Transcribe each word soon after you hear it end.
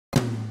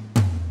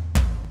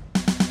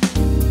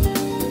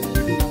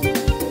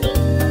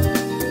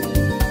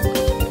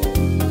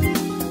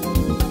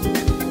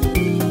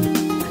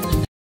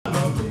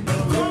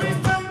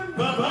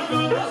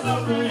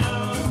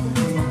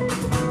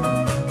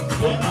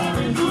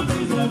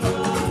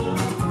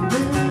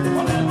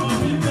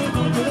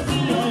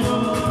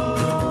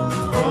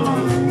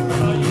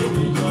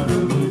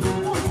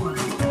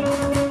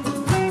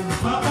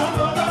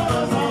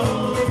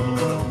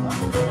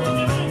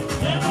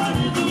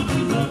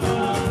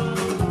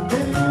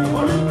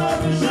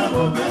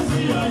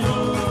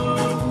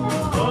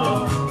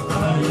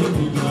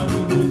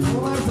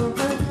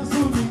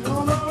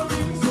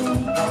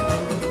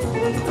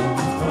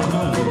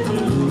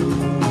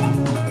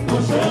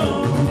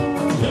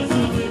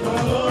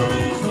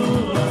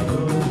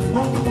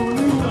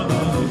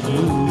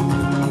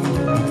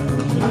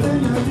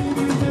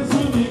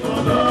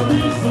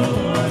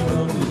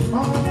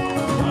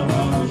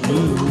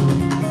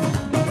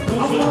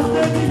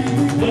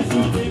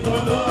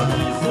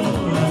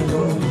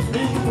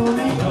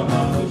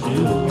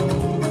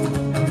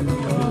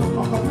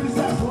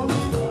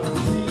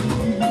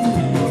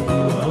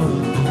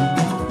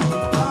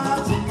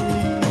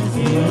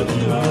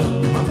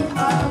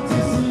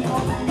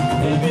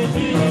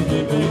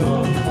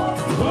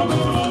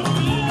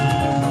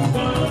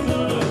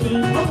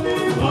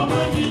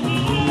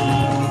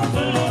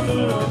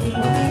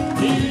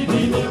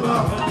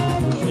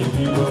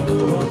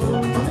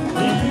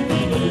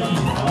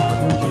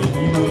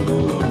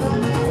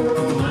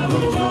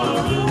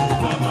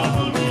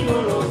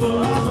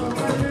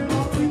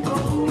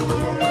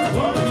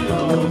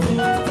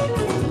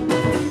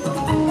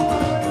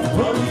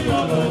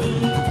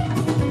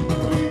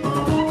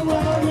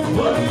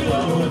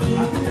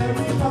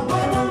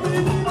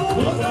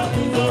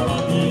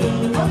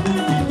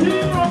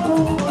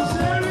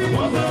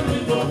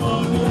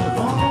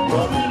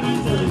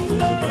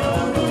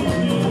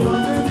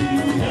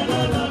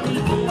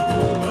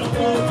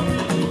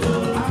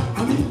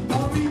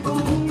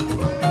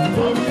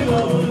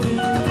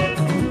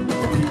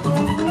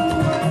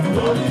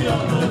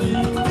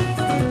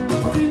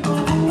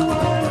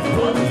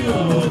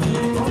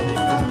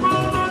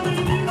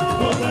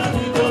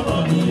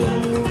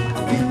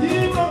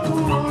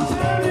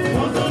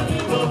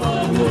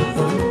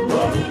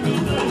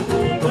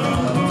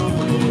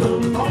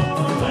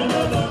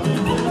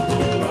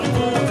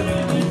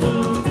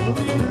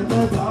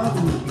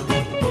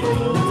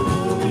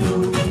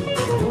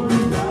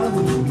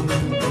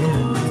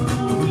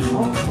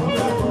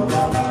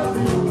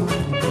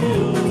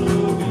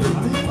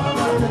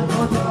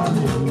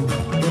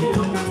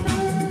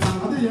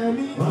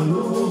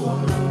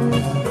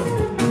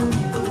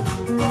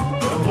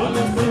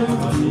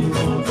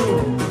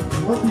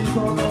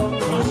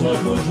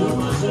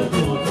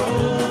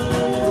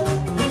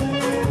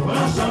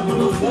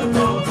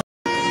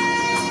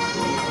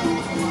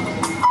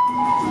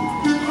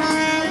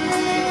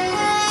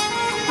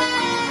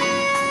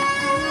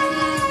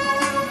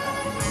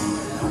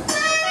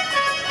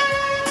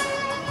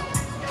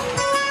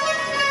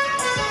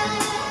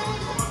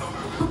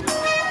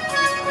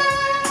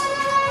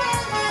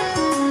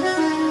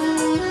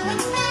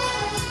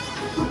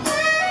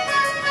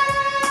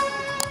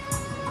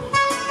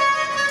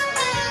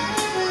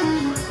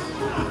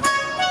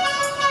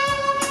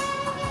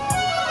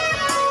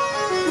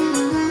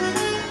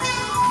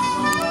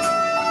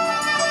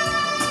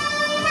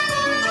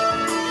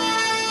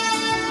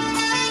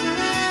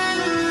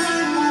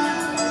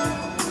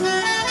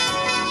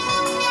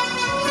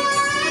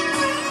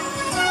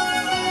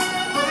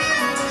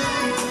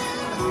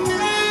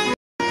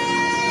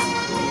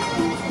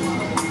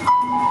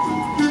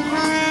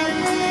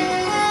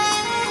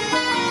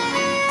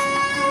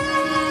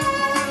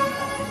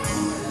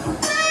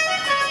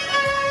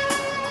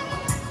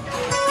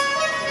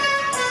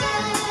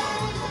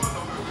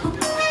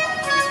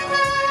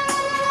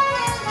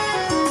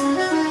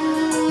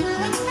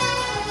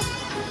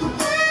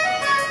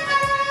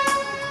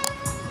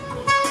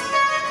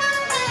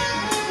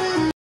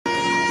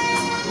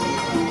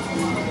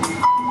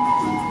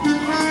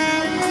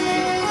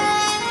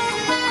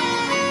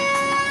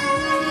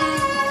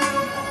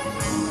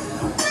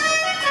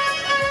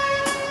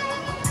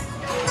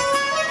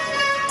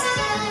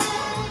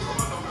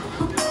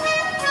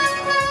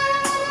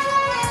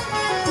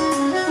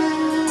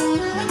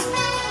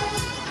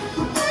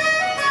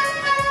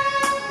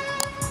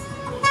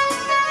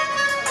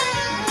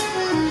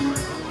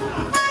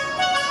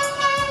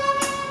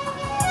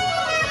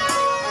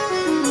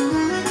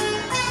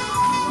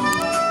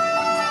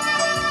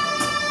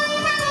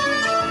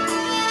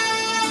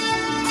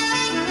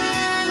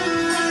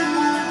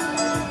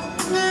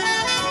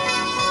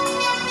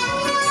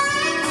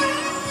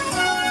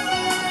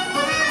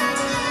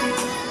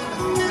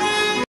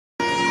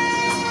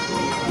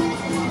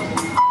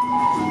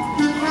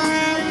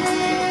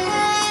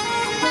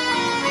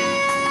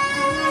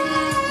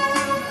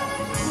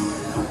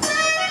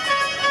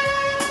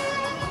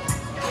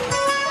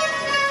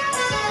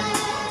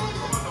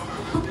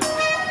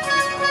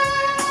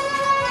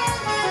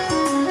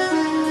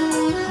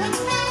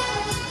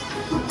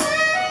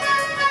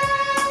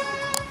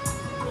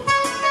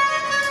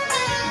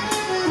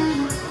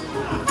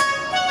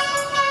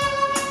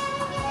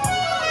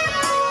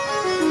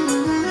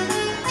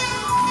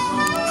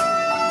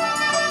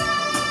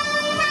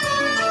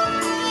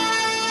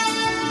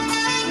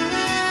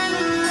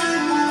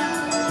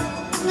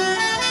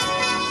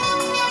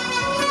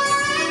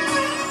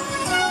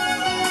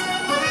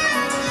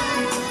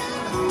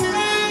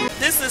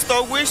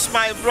to wish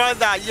my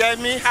brother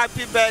Adeyemi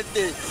happy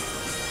birthday.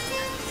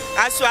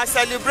 As you are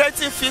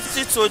celebrating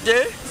 50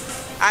 today,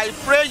 I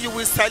pray you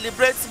will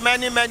celebrate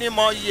many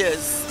more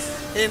years.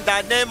 In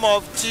the name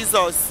of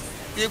Jesus.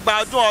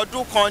 Ìgbádùn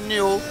ọdún kan ni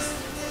o.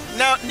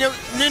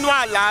 Nínú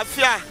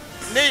àlàáfíà,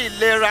 ní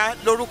ìlera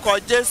lórúkọ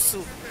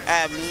Jésù.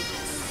 Àmín.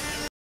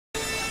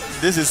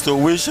 This is to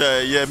wish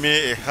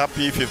Yemi a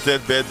happy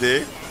 50th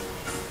birthday.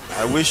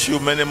 I wish you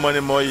many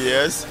more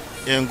years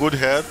in good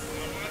health,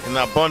 in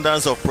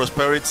abundance of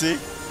prosperity,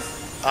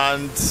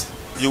 and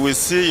you will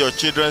see your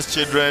children's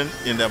children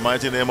in the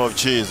mighty name of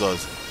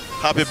Jesus.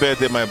 Happy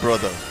birthday, my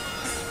brother.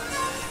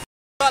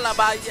 All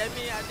about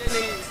Yemi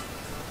Adeniyi.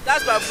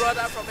 That's my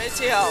brother from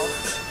ATL.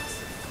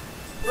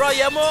 Bro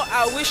Yemo,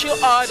 I wish you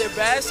all the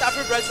best.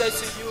 Happy birthday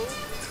to you.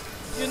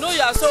 You know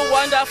you are so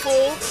wonderful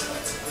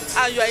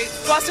and you are a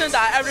person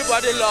that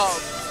everybody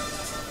loves.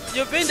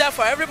 You've been there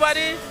for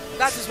everybody.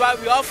 That is why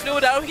we all flew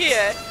down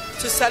here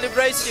to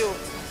celebrate you.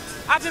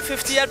 Happy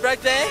 50th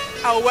birthday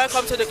and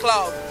welcome to the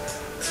club.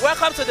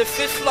 Welcome to the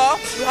 5th floor.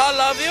 We all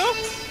love you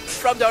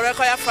from the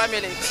Orekoya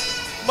family.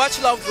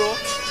 Much love, bro.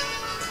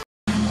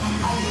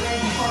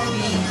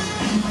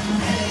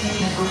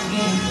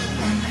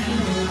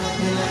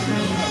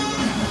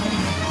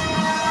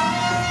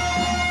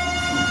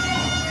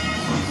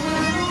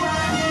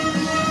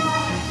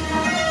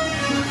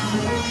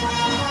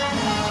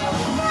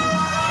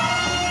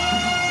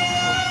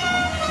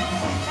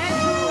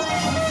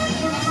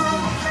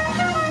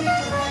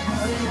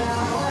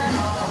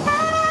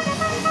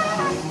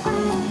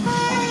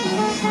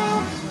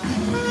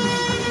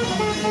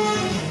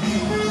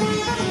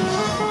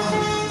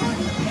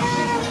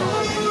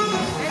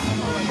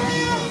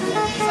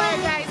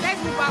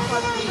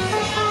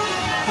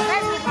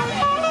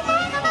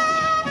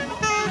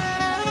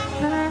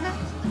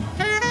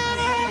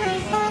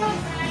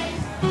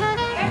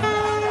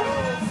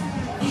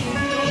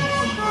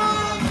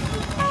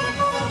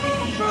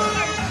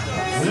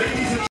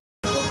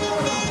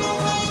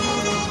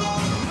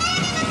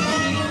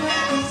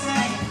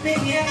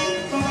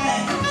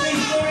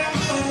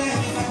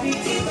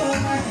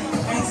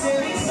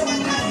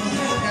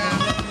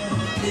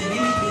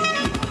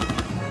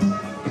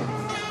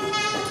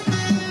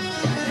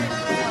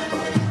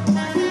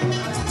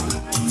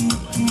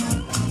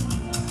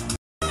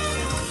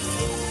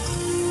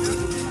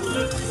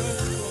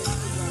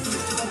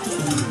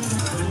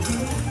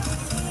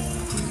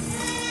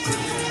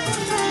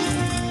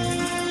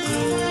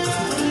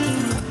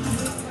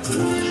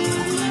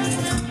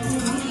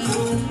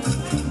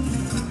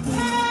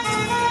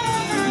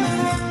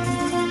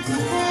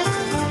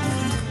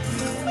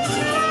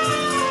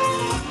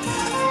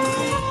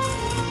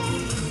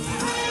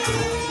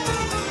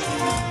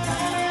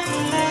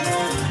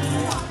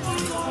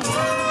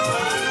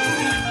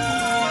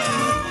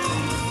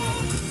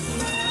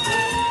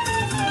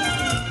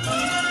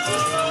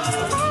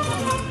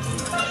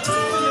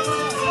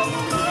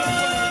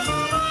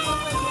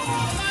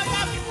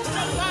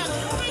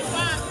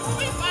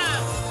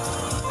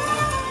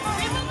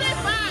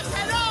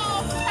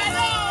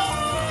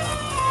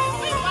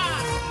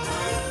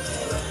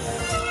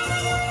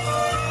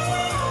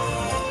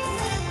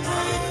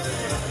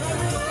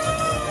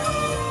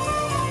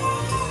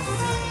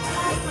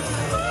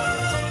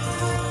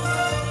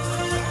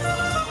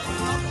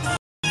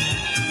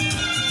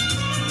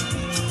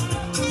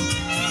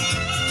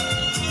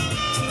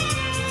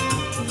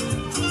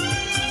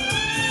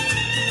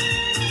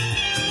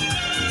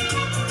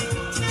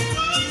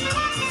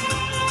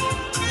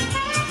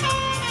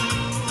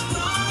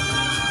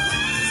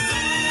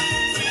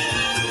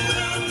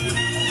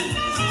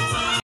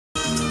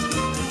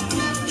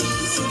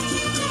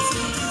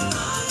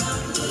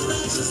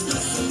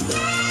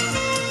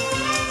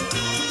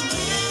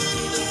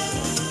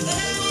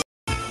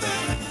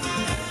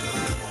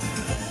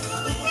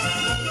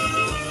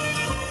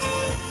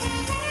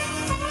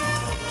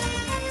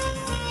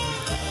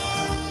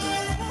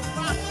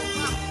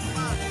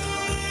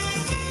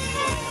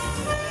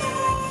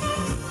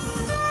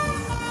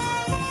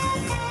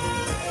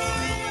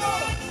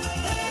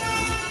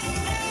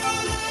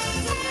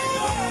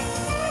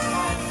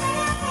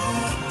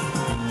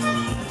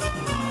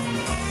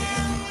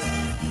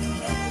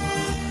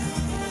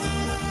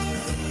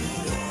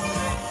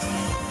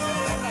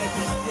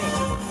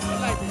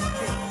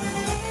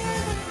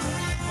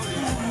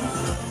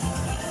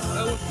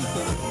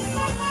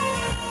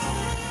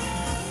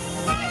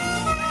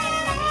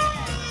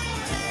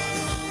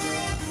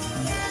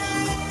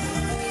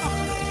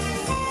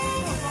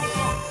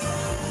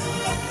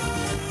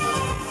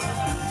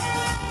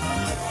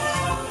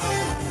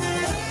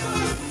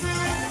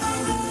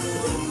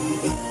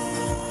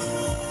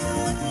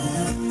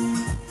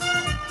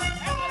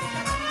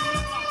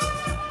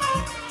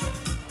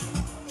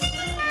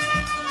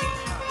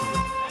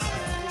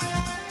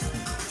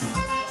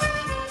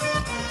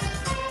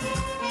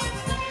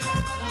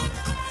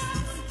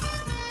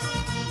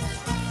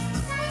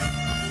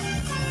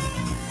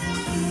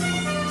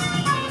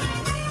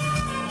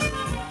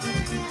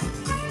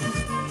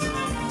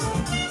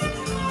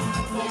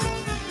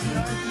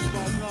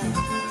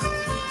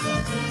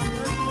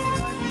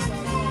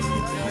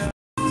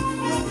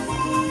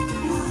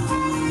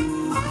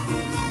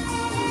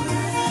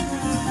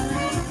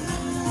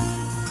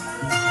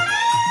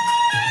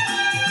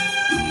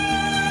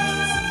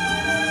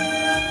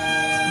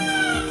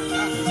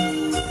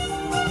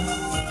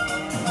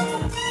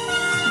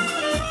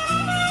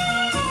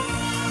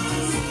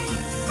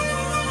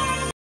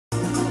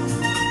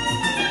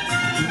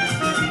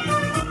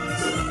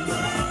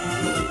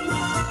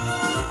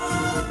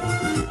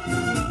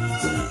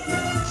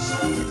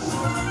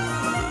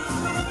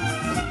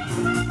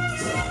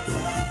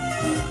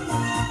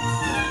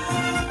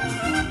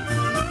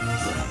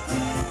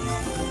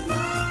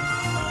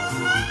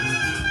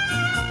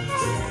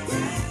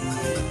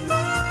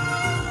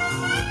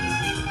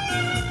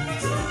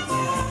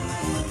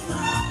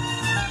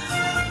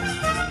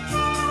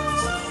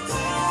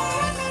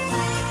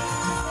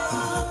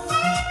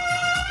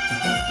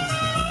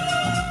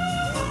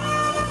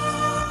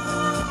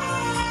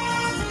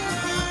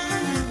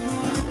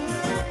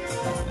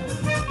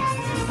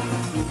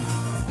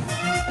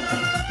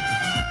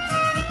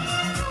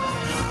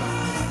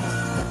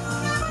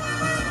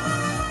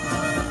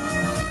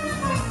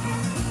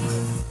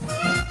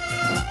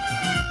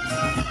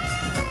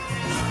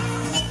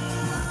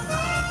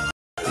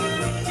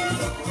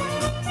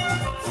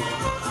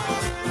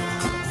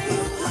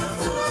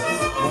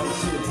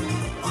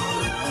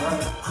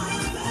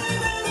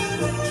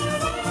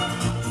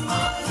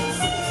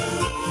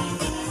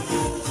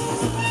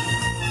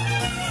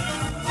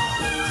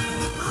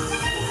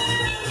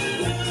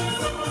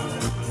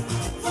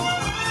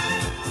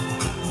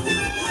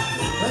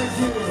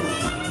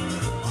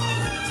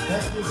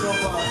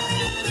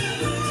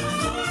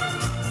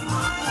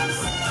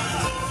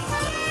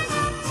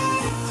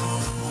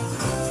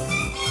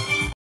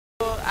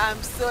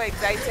 I'm so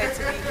excited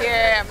to be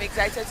here. I'm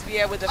excited to be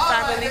here with the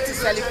family to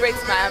celebrate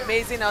my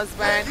amazing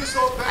husband.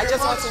 I just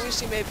want to wish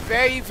him a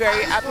very,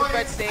 very happy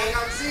birthday.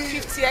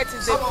 50th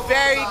is a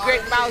very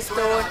great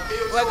milestone.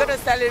 We're going to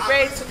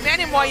celebrate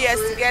many more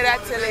years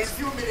together till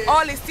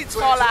all his teeth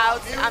fall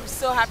out. I'm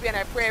so happy and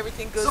I pray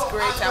everything goes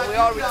great and we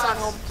all return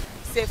home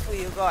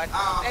safely, God.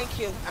 Thank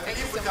you. Thank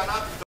you so much.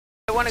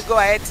 I want to go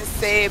ahead to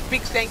say a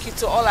big thank you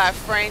to all our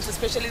friends,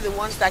 especially the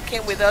ones that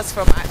came with us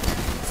from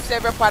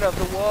several parts of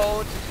the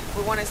world.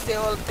 We want to say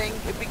a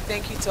big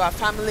thank you to our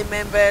family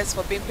members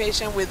for being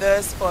patient with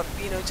us, for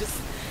just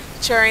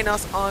cheering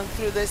us on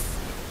through this,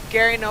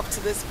 gearing up to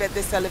this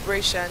birthday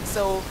celebration.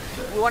 So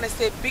we want to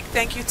say a big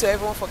thank you to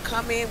everyone for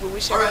coming. We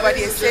wish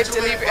everybody a safe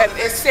delivery,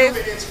 a safe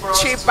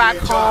trip back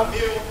home,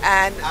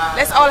 and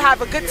let's all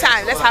have a good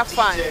time. Let's have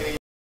fun.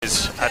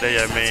 It's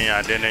Adeyemi,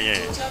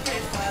 Adeniyi,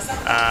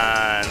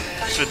 and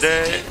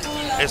today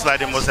it's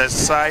like the most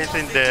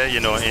exciting day,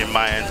 in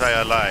my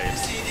entire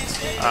life.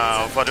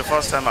 For the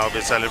first time, I'll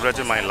be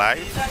celebrating my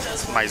life,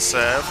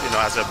 myself,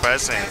 as a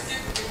person,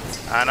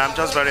 and I'm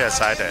just very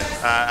excited.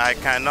 I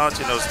cannot,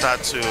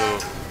 start to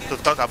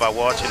talk about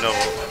what,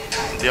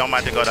 the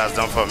Almighty God has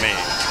done for me.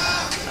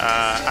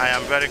 I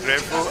am very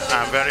grateful.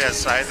 I'm very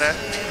excited.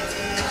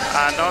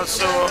 And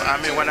also,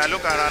 when I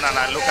look around and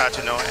I look at,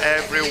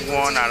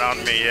 everyone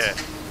around me here,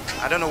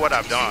 I don't know what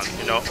I've done,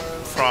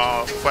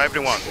 for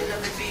everyone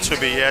to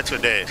be here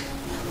today.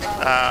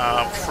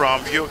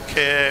 From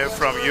UK,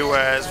 from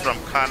US, from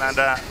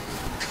Canada,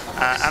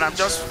 and I'm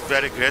just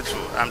very grateful.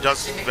 I'm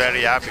just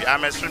very happy.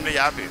 I'm extremely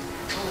happy.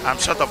 I'm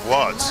short of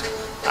words,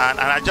 and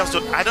I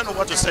don't know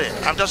what to say.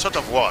 I'm just short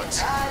of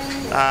words.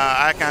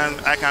 I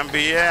can be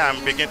here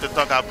and begin to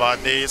talk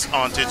about this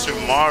until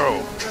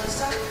tomorrow.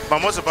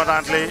 But most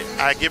importantly,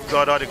 I give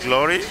God all the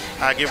glory.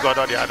 I give God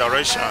all the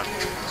adoration,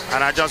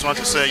 and I just want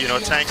to say,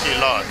 thank you,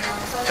 Lord.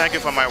 Thank you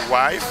for my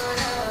wife.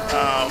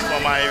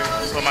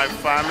 For my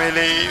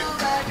family,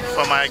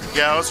 for my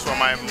girls, for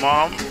my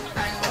mom,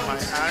 for my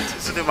aunt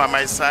sitting by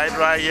my side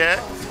right here,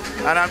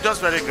 and I'm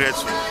just very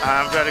grateful.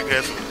 I'm very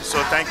grateful.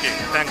 So thank you,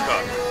 thank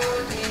God.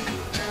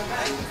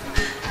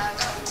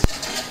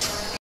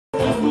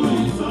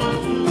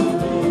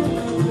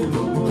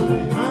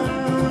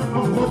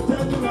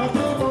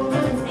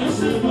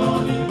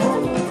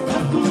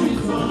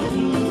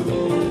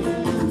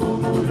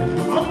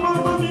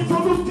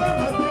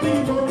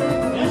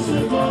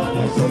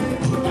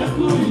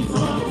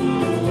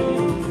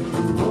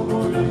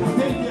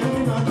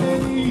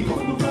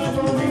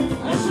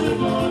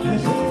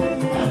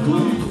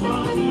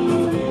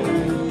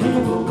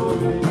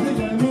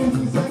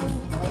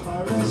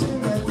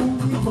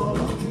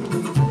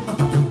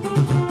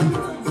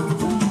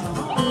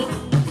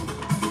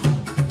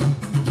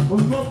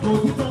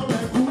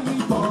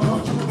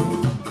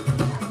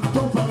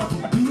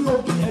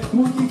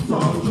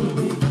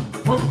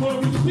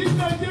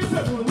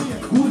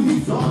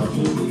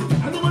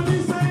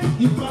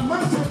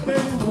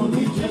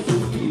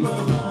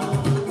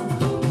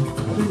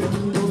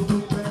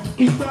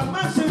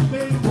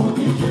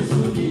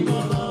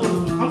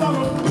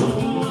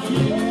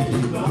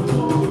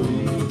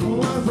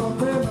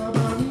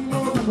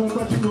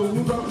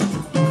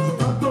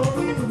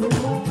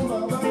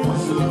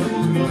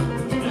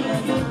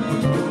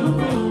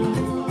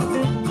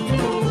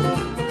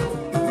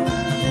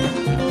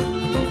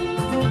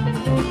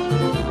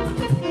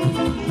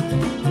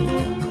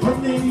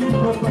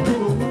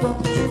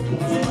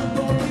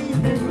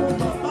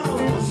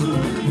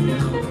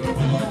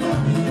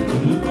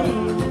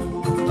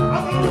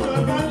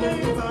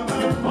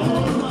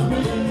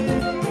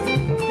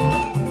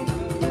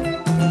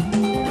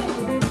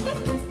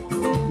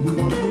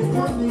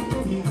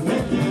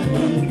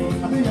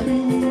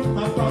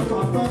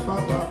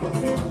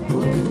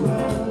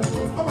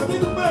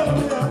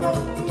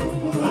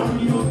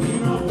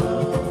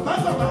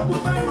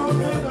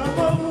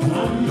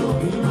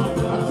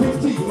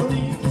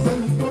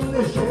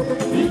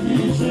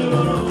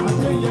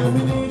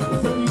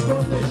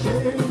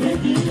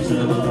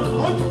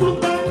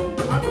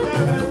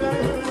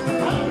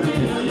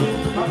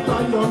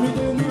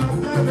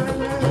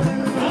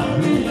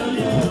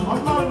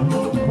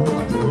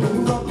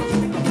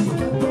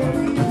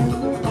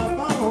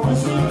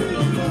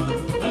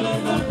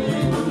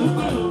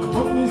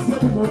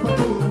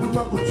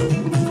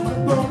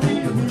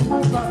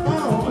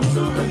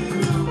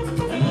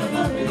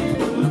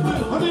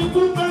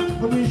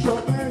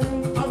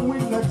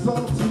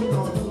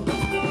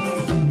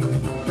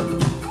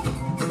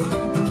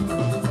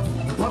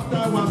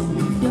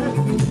 I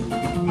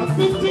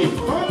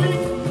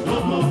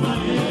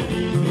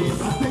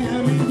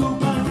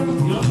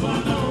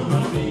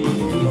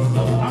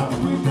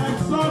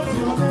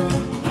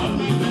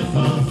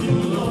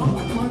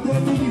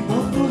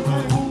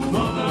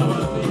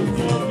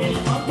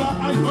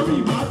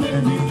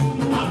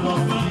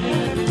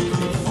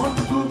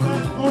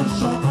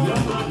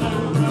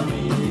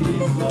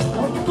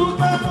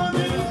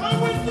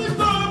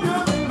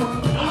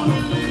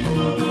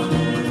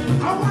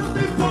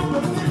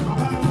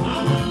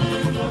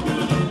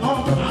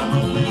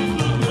want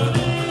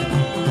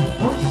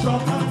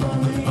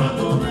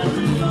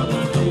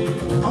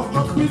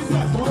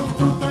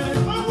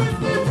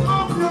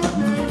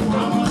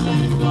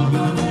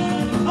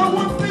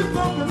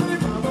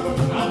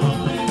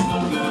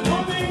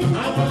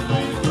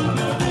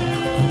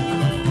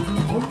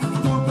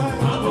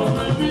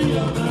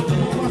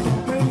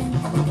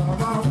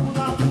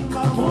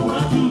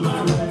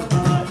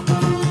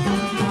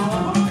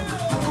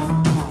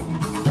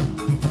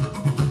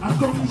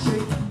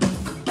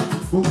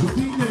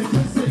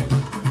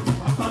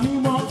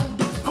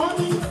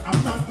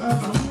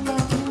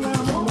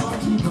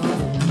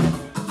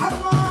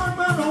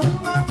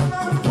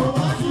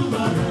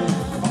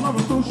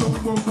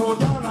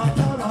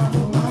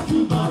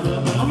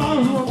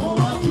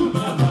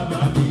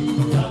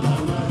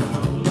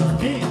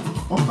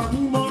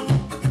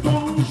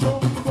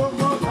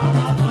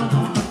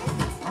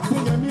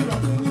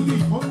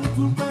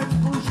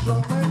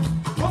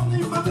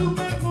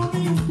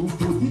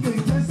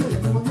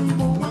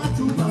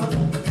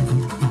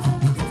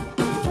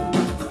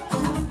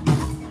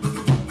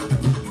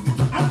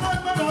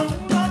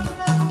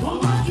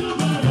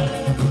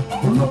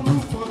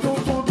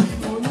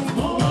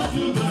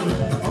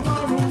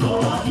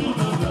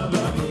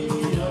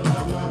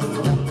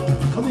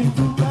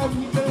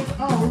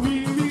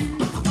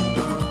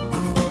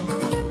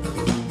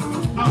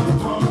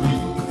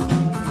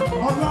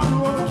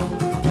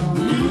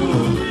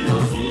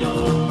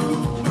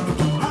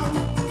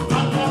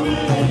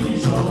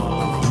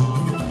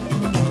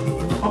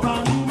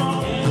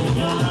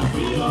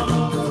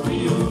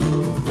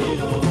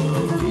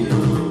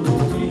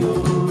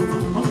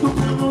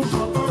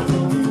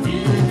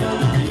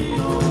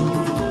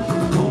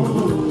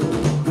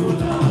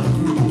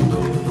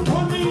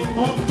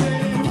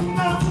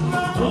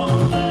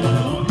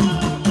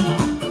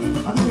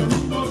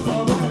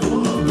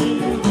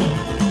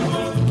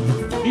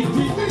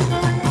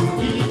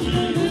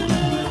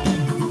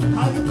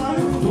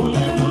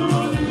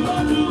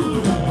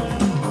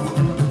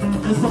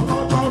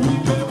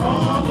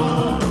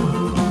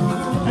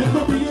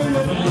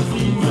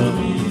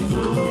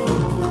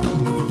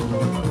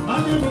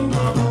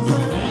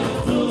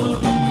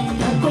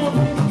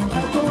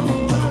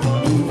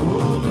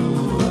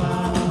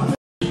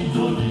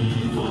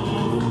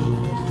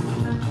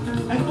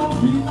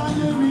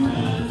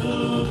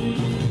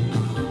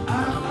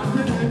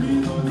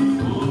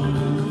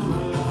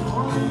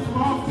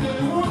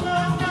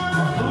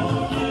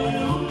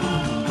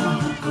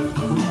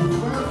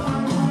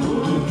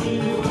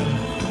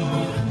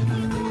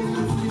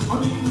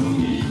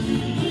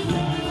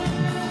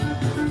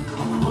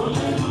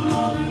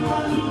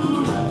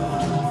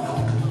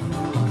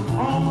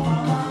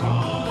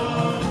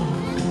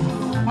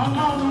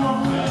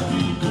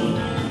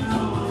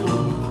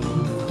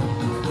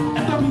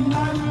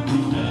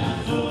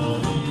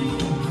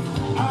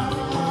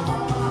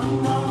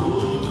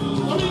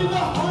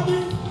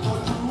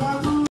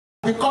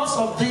Because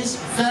of this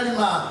very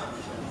man,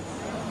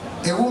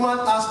 a woman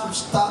has to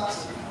start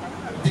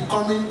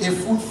becoming a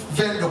food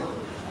vendor.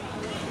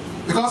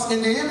 Because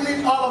in the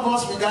evening, all of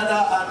us, we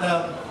gather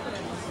and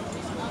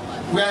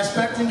we are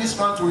expecting this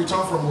man to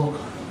return from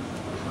work.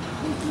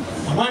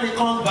 And when he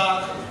comes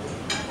back,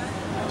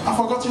 I've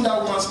forgotten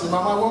that woman's name,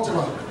 Mama,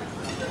 whatever.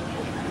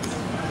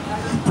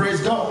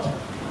 Praise God.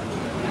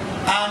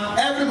 And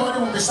everybody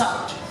will be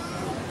served.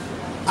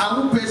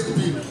 And who pays the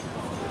bill?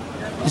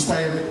 Mr.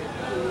 Adeyemi.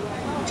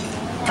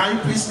 Can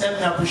you please help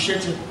me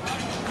appreciate him?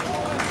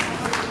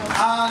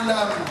 And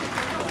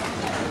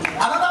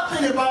another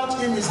thing about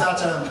him is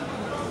that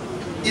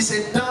he's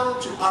a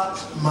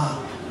down-to-earth man.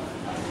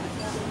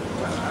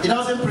 He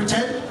doesn't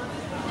pretend.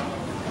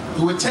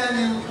 He will tell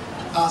you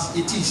as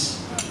it is.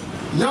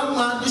 Young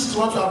man, this is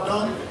what you have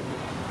done.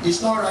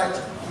 It's not right.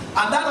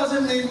 And that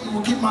doesn't mean he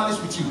will keep malice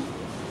with you.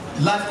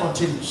 Life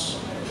continues.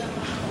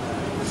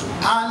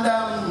 And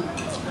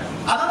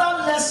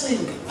another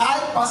lesson I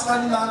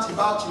personally learned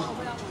about him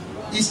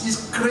is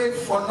his crave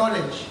for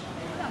knowledge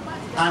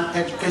and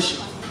education.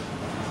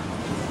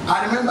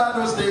 I remember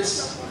those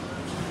days,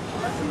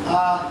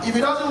 if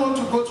he doesn't want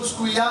to go to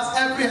school, he has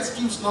every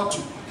excuse not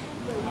to.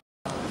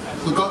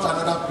 He got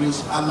another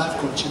place and life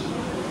continued.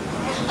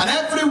 And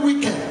every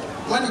weekend,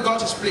 when he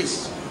got his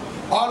place,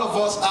 all of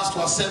us has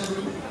to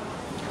assemble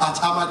at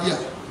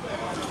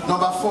Ahmadiyya,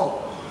 number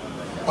 4,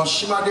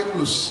 Oshimade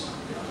Close.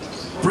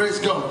 Praise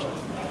God.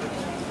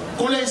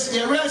 Kule is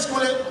here. Where is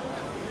Kule?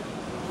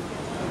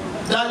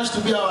 That used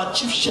to be our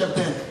chief chef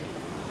then.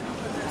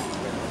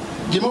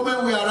 The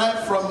moment we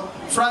arrived from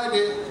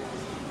Friday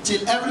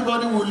till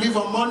everybody will leave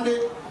on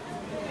Monday,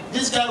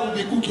 this guy will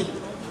be cooking.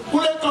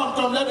 Kule,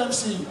 come, let them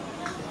see you.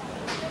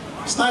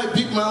 It's not a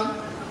big man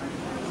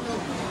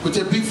with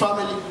a big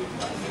family.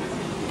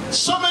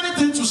 So many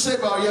things to say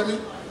about Adeyemi.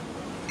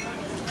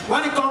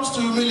 When it comes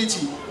to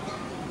humility,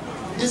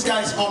 this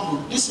guy is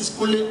humble. This is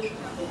Kule.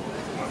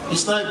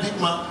 He's not a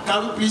big man.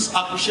 Can we please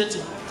appreciate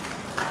him?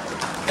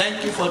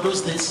 Thank you for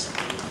those days.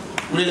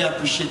 Really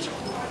appreciate you.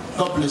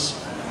 God bless you.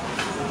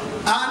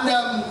 And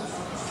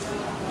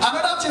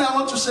another thing I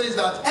want to say is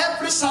that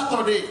every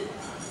Saturday,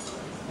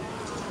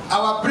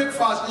 our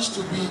breakfast used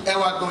to be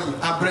ewagoyin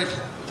and bread.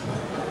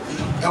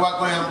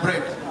 Ewagoyin and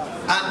bread.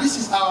 And this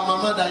is our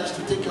mama that used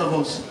to take care of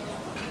us.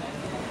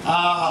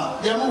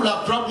 The mama will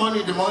have dropped money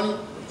in the morning.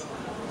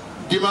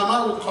 The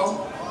mama will come,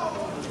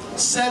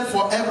 sell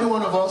for every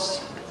one of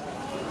us.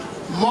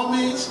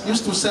 Mommies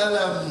used to sell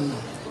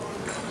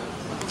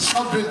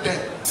soft drink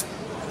there.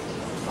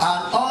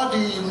 And all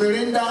the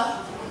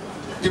Mirinda,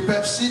 the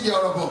Pepsi, the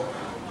Orobo.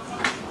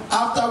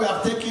 after we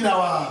have taken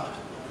our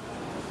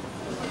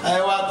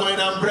going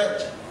and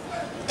bread,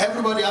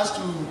 everybody has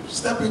to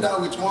step it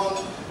down with one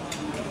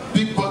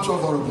big bottle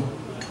of Orobo.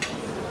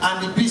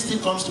 And the beast still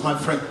comes to my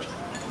friend.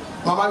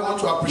 Mama, I want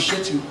to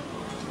appreciate you.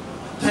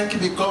 Thank you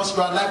because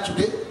you are alive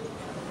today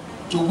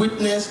to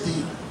witness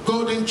the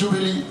golden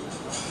jubilee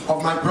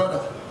of my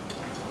brother.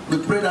 We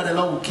pray that the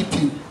Lord will keep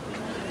you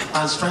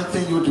and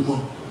strengthen you the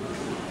more.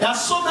 There are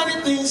so many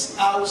things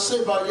I will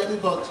say about Yemi,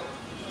 but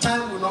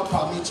time will not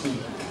permit me.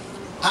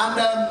 And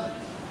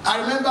I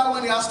remember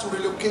when he asked to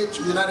relocate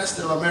to the United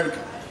States of America.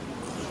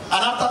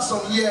 And after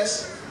some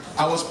years,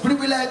 I was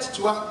privileged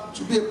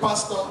to be a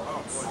pastor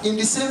in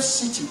the same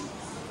city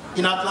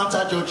in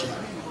Atlanta, Georgia.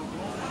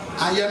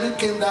 And Yemi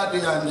came that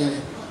day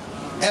and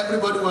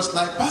everybody was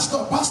like,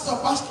 Pastor, Pastor,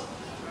 Pastor.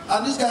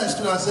 And this guy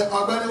stood and said,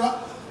 oh, Beniwa,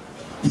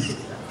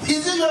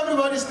 is it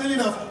everybody still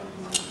enough?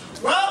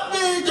 Well,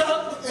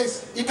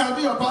 he can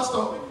be your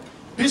pastor.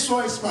 This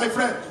one is my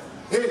friend.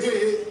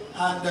 Hey.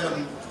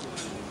 And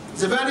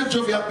he's a very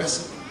jovial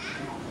person,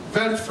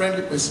 very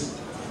friendly person.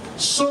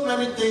 So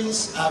many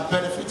things have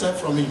benefited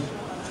from him.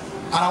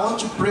 And I want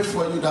to pray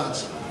for you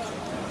that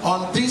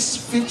on this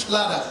 5th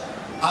ladder,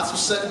 as you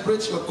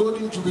celebrate your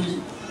golden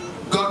jubilee,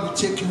 God will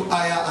take you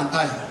higher and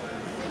higher.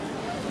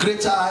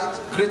 Greater height,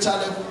 greater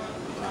level,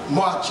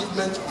 more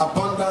achievement,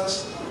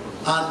 abundance,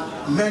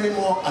 and many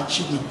more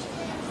achievements.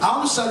 I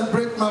want to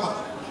celebrate Mama,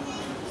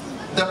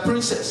 the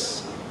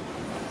princess.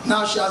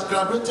 Now she has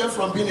graduated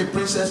from being a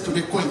princess to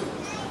the queen.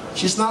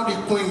 She's now the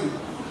queen,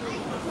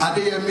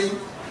 Adeyemi,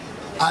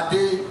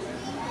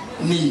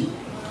 Adeniyi.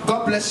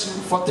 God bless you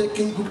for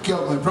taking good care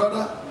of my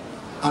brother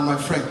and my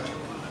friend.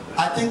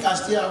 I think I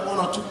still have 1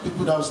 or 2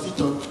 people that will still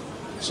talk.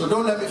 So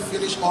don't let me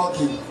finish all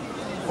things.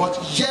 But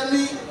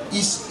Yemi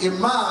is a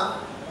man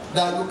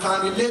that you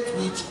can relate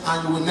with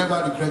and you will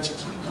never regret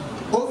it.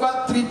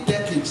 Over 3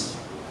 decades,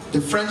 the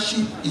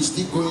friendship is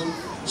still going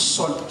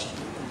solid.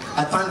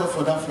 I thank God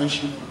for that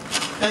friendship.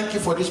 Thank you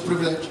for this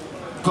privilege.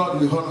 God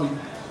will honor you.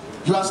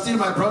 You are still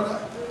my brother,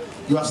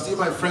 you are still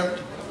my friend,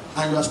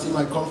 and you are still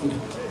my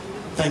confidant.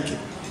 Thank you.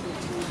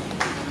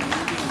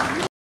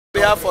 On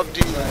behalf of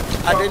the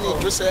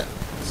Adeniyi Joseph,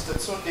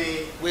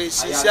 we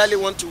sincerely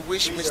want to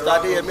wish Mr.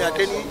 Adeyemi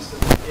Adeniyi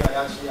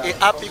a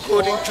happy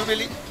golden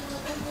jubilee,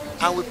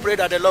 and we pray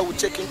that the Lord will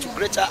take him to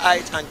greater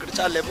height and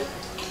greater level.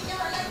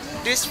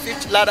 This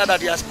 5th ladder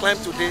that he has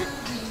climbed today,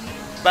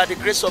 by the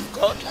grace of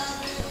God,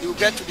 he will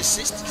get to the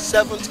 6th,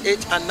 7th,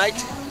 8th, and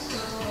 9th.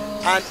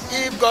 And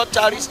if God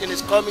tarries in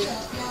his coming,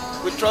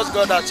 we trust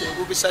God that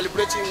we'll be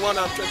celebrating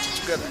 120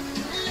 together.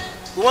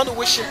 We want to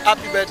wish him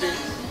happy birthday,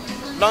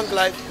 long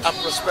life, and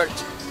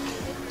prosperity.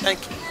 Thank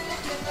you.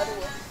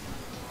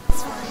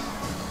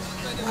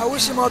 I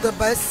wish him all the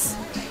best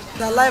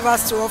that life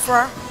has to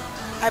offer.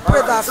 I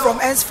pray that from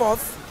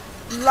henceforth,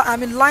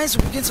 lines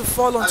will begin to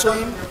fall onto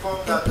him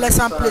in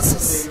pleasant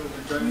places.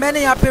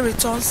 Many happy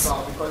returns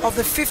of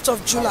the 5th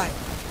of July.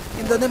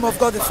 In the name of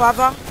God the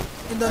Father,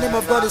 in the name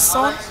of God the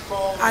Son,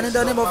 and in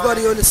the name of God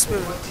the Holy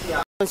Spirit.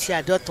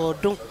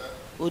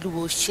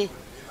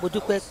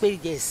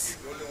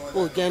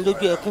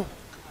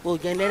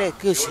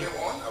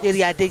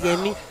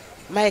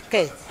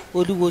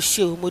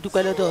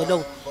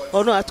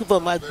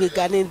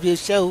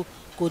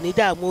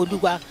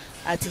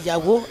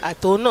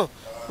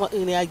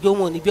 ìrìn àjò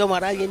wọn ní bí ọmọ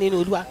aráyé nínú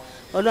Olúwa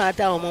Ọlọ́run á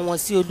dá ọmọ wọn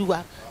sí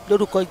Olúwa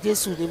lórúkọ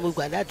Jésù ni mo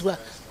gbà ládùúrà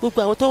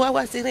gbogbo àwọn tó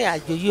wá sí ìrìn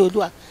àjò yìí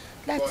Olúwa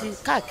láti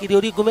káàkiri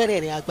orígun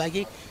mẹ́rẹ̀ẹ̀rin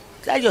àgbáyé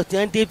ayọ̀ tí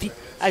wọ́n débí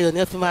ayọ̀ ni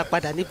wọ́n fi máa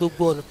padà ní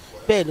gbogbo ọ̀nà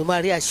bẹ́ẹ̀ ló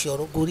máa rí àṣẹ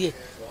ọ̀run gorí ẹ̀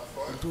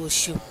ọdún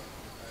oṣù.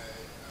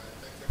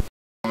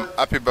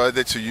 Happy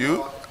birthday to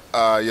you,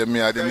 Yemi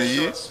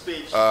Adeniyi.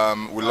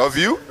 We love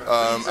you.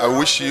 I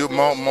wish you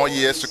more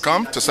years to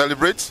come to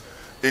celebrate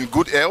in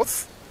good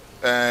health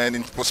and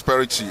in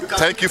prosperity.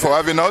 Thank you for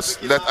having us.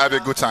 Let's have a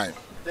good time.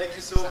 Thank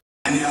you so much.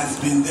 And he has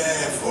been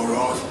there for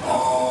us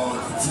all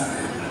the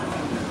time.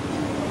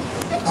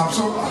 I'm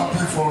so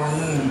happy for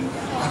him.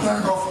 I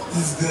thank God for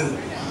this day.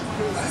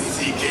 And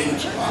he came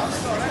to us.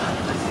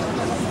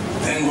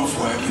 Thank God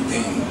for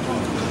everything.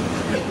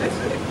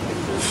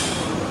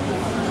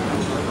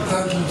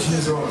 Thank you,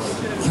 Jesus.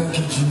 Thank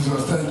you,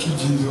 Jesus. Thank you,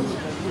 Jesus.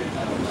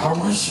 I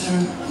wish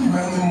him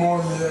many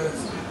more years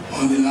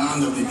on the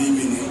land of the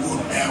living in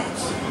good health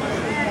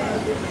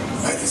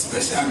by the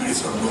special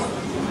grace of God.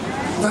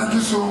 Thank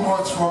you so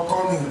much for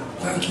coming.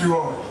 Thank you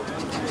all.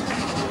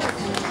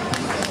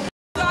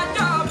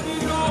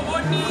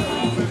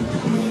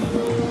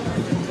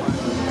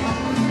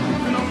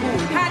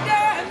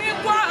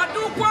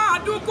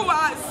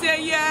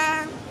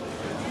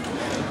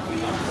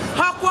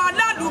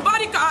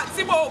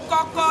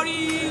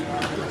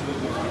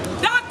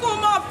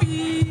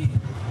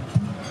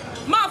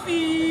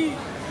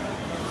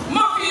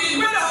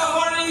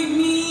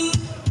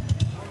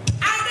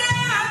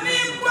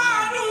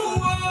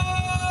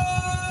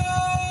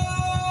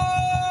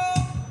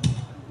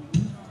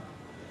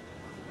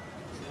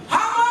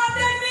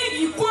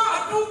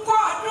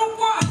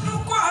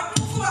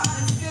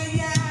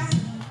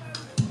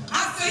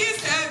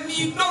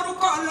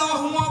 lórúkọ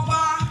Ọlọ́run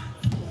ọba.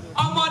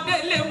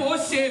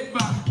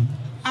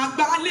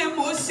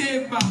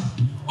 ṣe bà,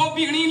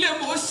 obìnrin ilé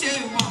mo ṣe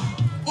bà,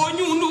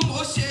 oyún inú mo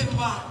ṣe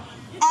bà,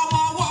 ọmọ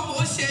ọwọ́ mo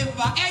ṣe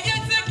bà. Ẹyẹ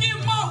ṣé kí n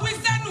mọ̀ wí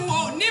sẹ́nu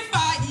ò ní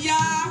fàyà,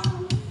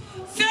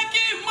 ṣé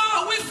kí n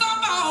mọ̀ wí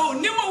sọ́bà ò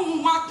ní mò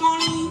ń wá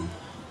kọrin.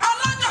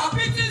 Alájọ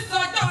bí ti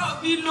sọjọ́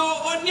bí lo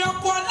òní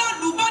ọkọ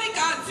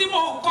alálùbáríkà tí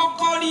mo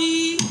kọ́kọ́ rí.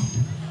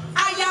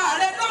 Aya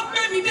rẹ̀ ló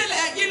gbé mi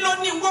délẹ̀ yìí ló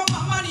ní wọ́n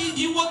màmá rí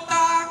ìwò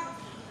ta.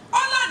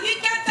 Ọlọ́ni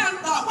kẹta ń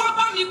tà wọ́n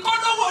bá mi kọ́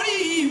lówó rí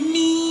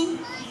mi.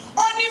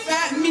 Ó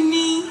nífẹ̀ẹ́ mi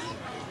ni,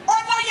 ó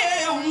lóye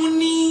òun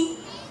ni,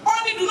 ó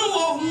ní dùnnú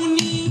òun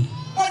ni,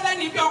 ó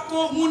lẹ́ni bí ọkọ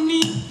òun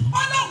ni.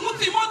 Ọlọ́run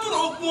ti mójúrò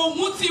ògùn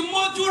òun ti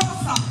mójúrò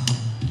sà.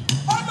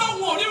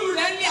 Ọlọ́run òrírù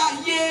rẹ̀ ní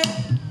ayé.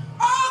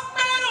 Ó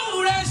pẹ́rù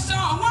rẹ̀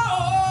ṣọ̀wọ́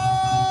o.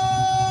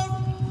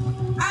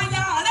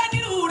 Aya rẹ̀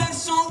nínú rẹ̀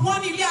ṣọ̀wọ́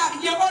nílé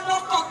ayé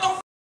ọlọ́kọ̀ tó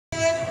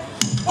fẹ́.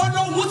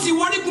 Ọlọ́run ti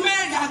wọrígun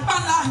mẹ́rin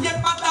àgbàlá ayé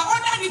pátá. Ó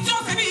dẹ́ni tí ó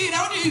ṣe bí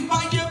rẹ̀ ó ní ìbá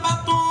ayé bá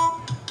tán.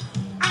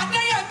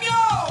 Adéyẹmí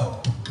o.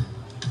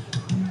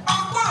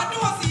 Ọkọ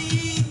ọdún òsì.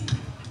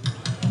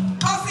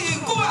 Ọsì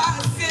ikú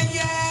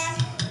àṣeyẹ.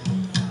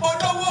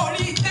 Olówó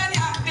orí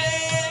tẹ́lẹ̀ àdé.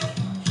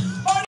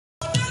 Orí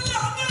òdélé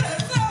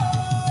onírèsé o.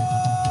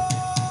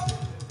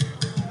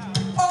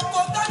 Oko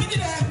dábìdì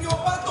rẹ̀ ni ó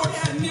bá torí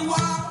ẹ̀ ní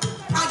wá.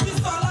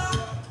 Àjísọ́lá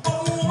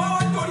òun wá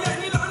wá torí ẹ̀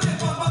nílò ní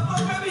bàbá tó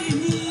fẹ́ bí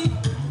yìí.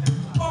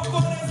 Oko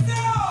rẹ̀ sé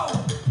o.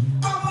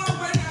 Ọmọ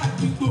wẹ̀rẹ̀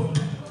àdìgbò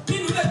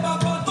nínú ilé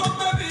bàbá tó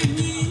fẹ́ bí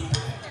yìí.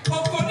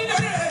 Oko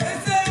nítorí rẹ̀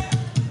sé.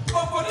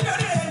 Oko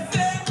nítorí rẹ̀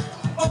sé.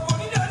 Oko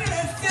nítorí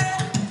rẹ̀ sé.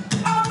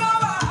 Ọmọ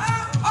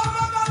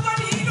bá tó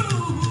ní ìlú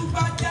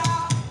Gbàjà.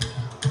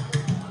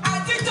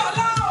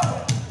 Àjíjọlá o.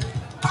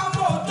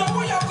 Ọmọ òjò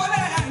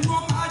wúyọkọlẹ̀ ẹnu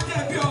ọmọ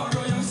ajẹ́bí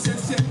ọ̀rọ̀ yẹn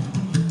ṣẹ̀ṣẹ̀.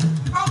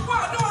 Ọkọ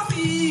ọdún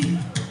òsì.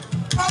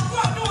 Ọkọ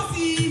ọdún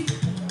òsì.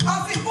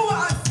 Ọsìnkú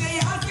àṣẹ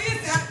àti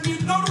ìṣẹ̀mí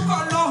lórúkọ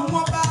lọ́hùn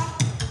ọba.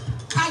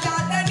 Àyà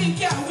lẹ́ni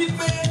kí ẹ wí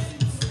pé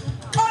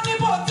ó ní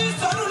bó ti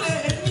sọdún lè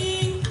ní.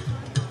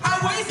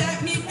 Àwọn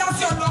ìṣẹ̀mí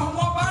dásí ọlọ́hùn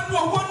ọba nú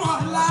owó nù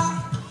ọ̀la.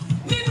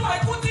 Nínú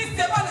ẹkú tí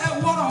ṣe balẹ̀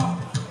wọ̀rọ̀.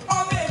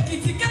 Ọmọ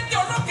Èkìtì kéde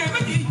olókè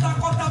méjì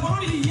ìtakọ̀tàbọ̀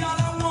lórí ìyá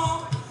ara wọn.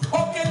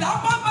 Òkè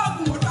làwọn bá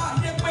gùn wọ́n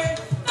láàyè pé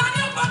tani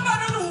ó bá bá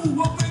nínú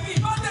ìwò pé bí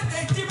bá tètè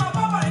jí máa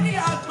bá bàrẹ̀ ní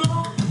àgbọn.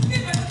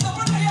 Níbẹ̀ ni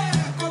sọ́kọ́ lẹ́yẹ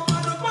ẹ̀kọ́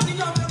máa lọ gbọ́dọ̀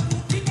yọ mẹ́kù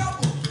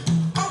kíkàbọ̀.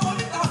 Ọmọ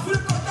oníta fún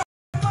kọjá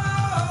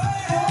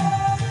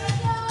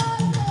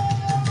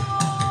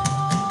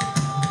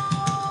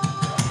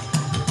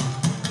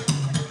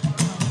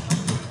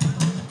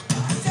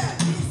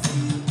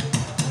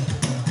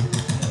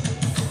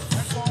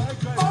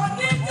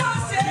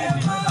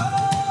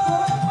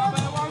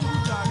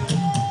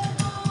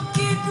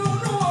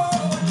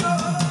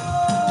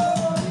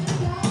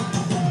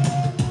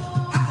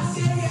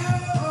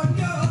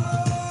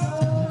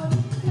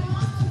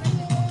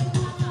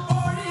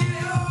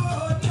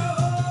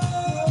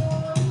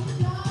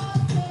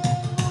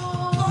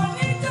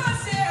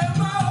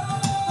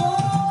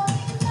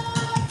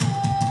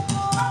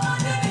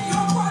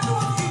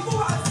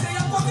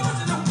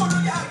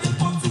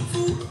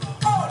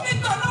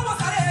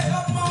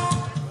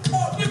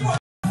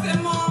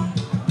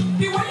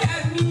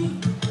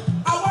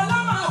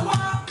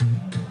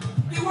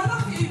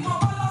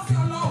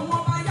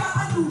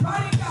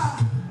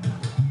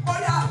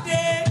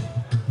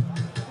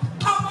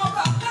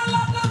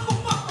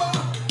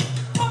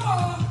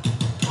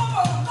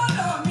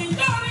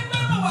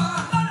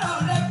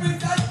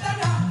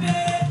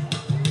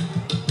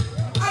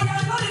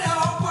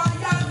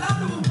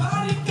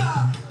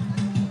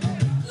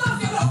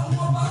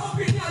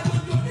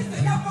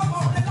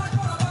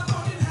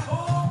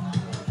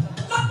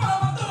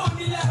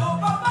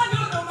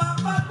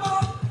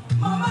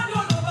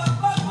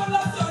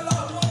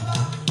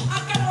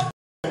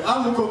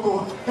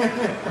Amukoko.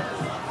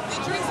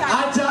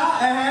 Aja,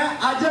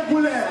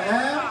 Ajebule,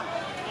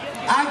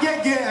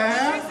 Agege,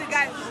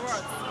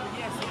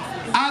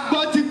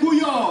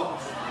 Agbotikuyo,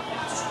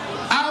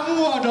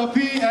 Amu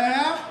Odopi,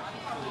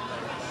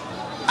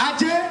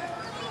 Aje.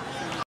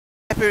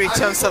 Happy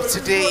returns of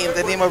today in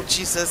the name of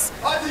Jesus.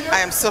 I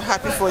am so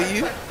happy for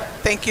you.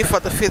 Thank you for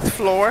the 5th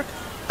floor.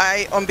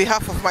 I, on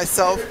behalf of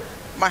myself,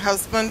 my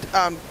husband,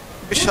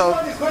 Bishop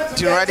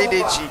Dunradi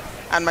Deji,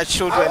 and my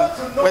children,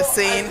 we're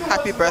saying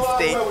happy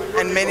birthday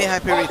and many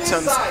happy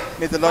returns.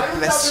 May the Lord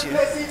bless you.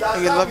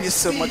 And we love you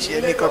so much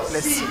here. May God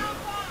bless you.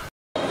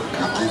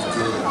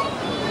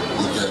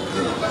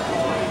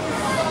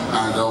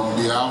 And on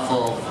behalf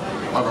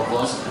of all of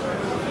us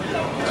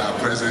that are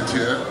present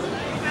here,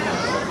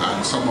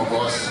 and some of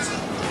us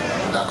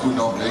that could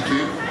not make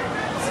it,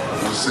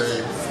 we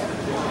say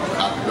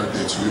happy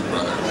birthday to you,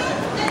 brother.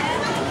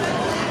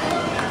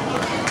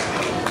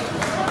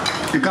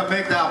 You can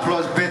make that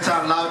applause better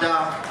and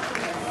louder.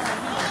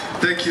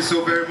 Thank you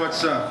so very much,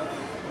 sir.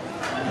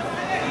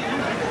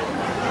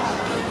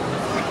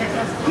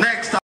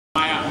 Next.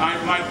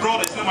 My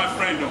brother, it's not my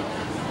friend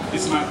though.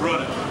 It's my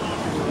brother.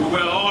 We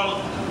were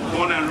all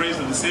born and raised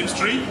on the same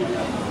street.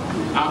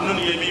 I've known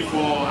Yemi for,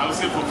 I would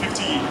say, for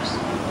 50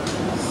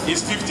 years.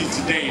 He's 50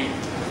 today.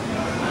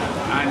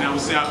 And I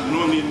would say I've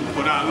known him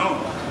for that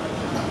long.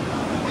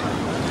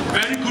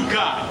 Very good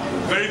guy,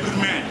 very good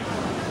man.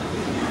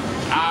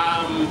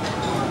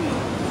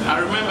 I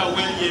remember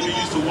when Yemi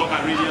used to work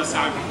at Radio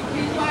Saga.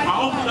 My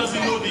uncle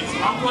doesn't know this.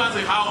 My uncle has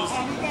a house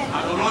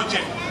at Olonje,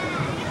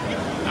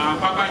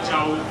 Papa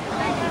Chao.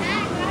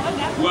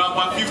 We were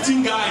about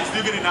 15 guys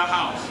living in that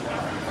house.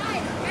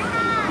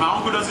 My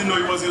uncle doesn't know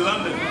he was in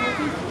London.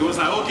 He was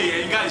like, okay,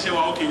 and you guys say,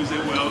 well, okay. We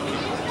said, well, okay.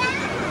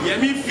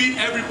 Yemi feed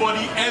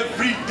everybody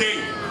every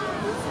day.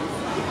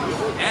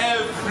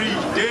 Every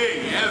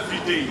day, every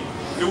day.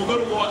 He will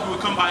go to work, he will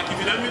come back. If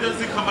he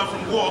doesn't come back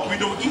from work, we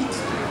don't eat.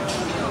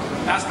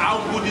 That's how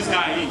good this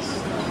guy is.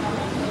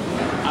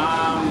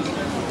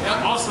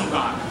 An awesome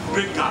guy,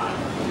 great guy.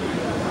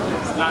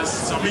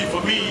 That's for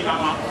me,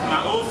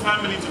 my whole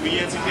family to be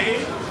here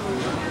today,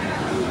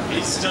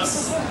 it's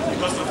just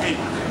because of him.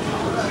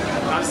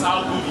 That's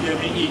how good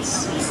Yemi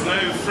is. He's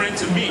not a friend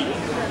to me,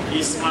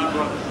 he's my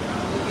brother.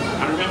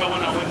 I remember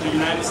when I went to the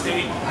United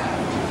States,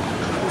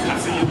 I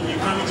said, you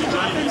coming to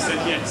join me? He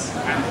said yes.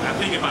 And I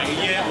think about a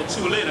year or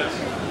two later,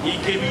 he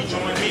came and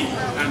joined me.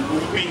 And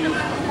we've been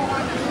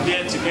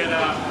there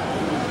together.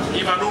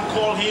 If I don't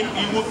call him,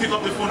 he will pick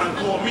up the phone and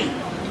call me.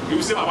 He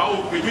will say, Baba,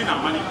 oh, pay me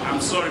now money. I'm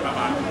sorry,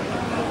 Baba.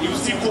 He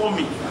will still call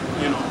me,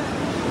 you know.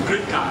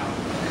 Great guy.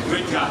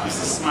 Great guy.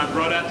 This is my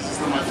brother. This is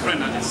not my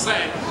friend. And I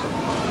said,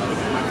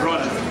 my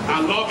brother.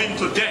 I love him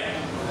to death.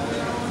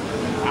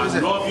 I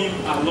love him,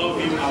 I love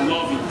him, I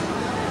love him.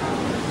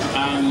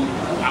 And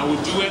I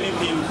would do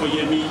anything for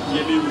Yemi.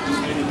 Yemi would do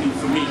anything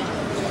for me.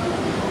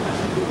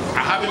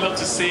 I have a lot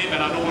to say, but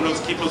I don't want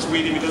to keep us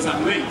waiting because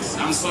I'm late.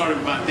 I'm sorry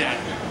about that.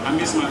 I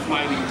missed my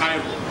flight in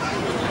Cairo.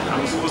 I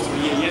was supposed to be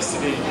here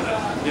yesterday, but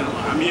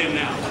I'm here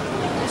now.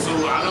 So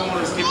I don't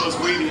want to keep us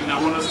waiting.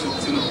 I want us to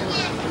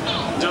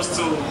just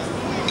to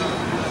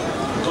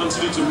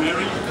continue to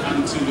marry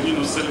and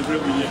to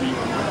celebrate with Yemi.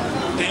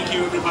 Thank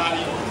you,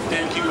 everybody.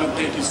 Thank you, and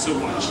thank you so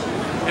much.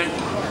 Thank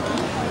you.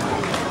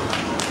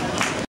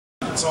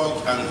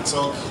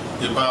 Talk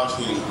about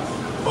him,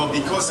 but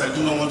because I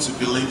do not want to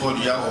belabor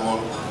the hour,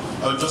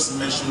 I'll just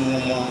mention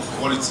one more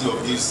quality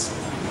of this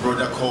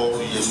brother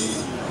called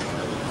Yemi.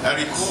 I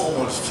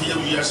recall a few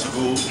years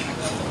ago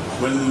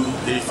when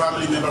a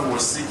family member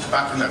was sick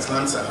back in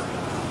Atlanta,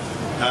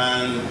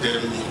 and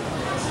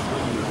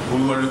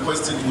we were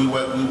requested we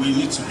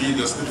need to be in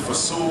the hospital for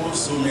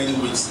so many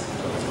weeks.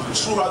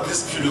 Throughout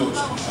this period,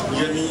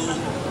 Yemi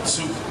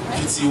took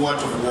pity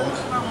out of work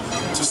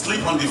to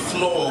sleep on the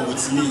floor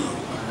with me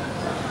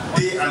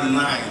day and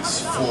night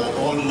for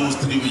almost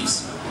 3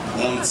 weeks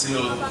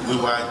until we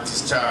were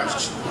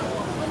discharged.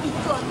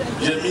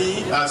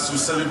 Yemi, as you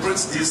celebrate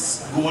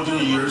these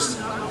golden years,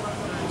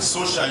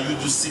 so shall you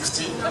do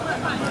 60 in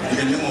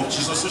the name of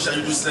Jesus, so shall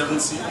you do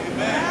 70,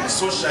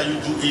 so shall you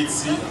do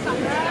 80,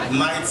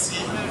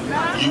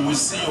 90. You will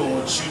see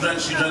your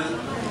children.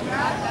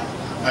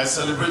 I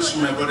celebrate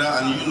you, my brother,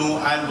 and you know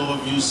I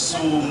love you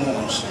so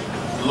much.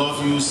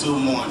 Love you so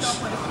much.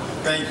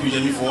 Thank you,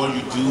 Yemi, for all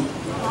you do.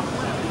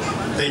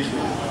 Thank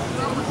you.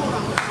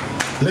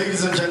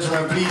 Ladies and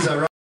gentlemen, please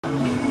arrive.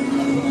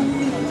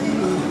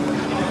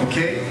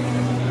 Okay.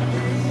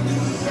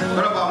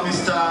 What about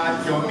Mr.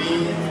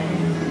 Yomi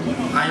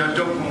and your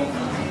Joko?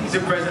 Is he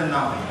present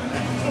now?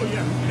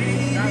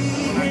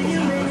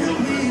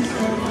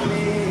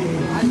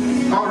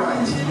 All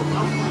right.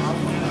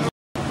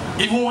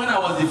 Even when I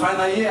was the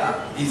final year,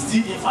 it's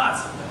still, in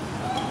fact,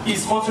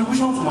 his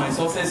contribution to my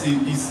success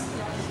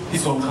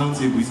is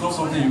uncountable. It's not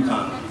something you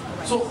can.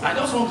 So I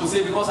just want to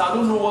say, because I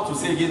don't know what to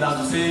say again, than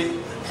to say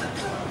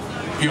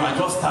you are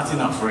just starting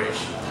afresh.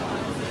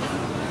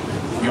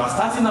 You are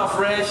starting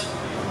afresh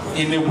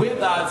in a way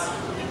that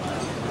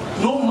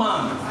no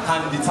man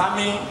can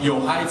determine your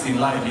height in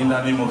life in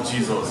the name of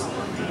Jesus.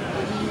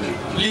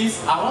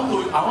 Please, I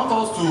want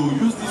us to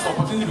use this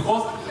opportunity,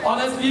 because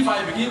honestly, if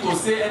I begin to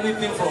say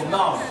anything from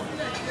now,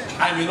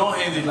 I may not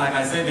end it like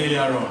I said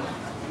earlier on.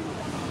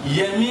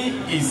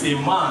 Yemi is a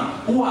man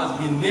who has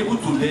been able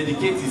to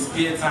dedicate his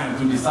spare time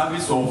to the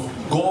service of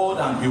God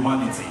and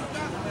humanity.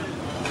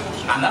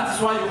 And that is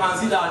why you can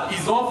see that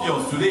it's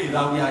obvious today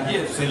that we are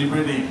here to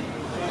celebrate him.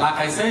 Like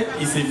I said,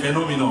 it's a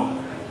phenomenon.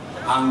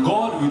 And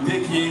God will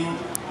take him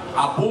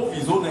above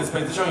his own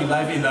expectation in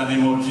life in the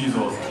name of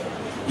Jesus.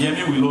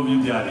 Yemi, we love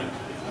you dearly.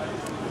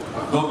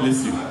 God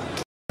bless you.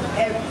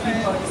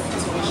 Everybody's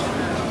situation.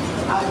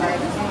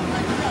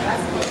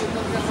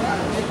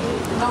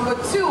 Number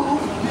two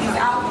is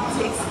how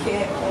he takes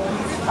care of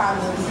his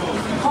family.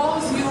 If he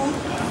calls you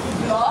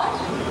God,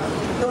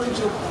 don't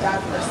joke with that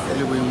person.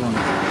 You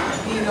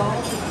know,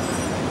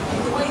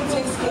 the way he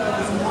takes care of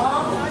his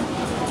mom,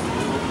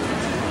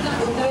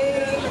 the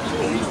way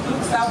he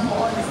looks out for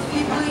all his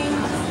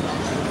siblings,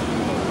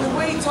 the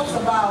way he talks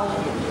about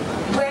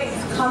where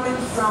he's coming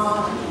from,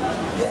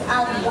 the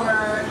hard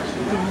work,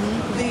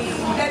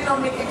 let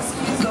not make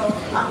excuse of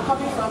I'm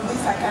coming from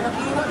this, I cannot.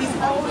 You know, he's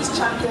always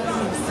championing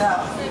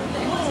himself.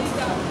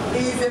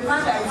 He's a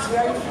man that is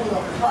very full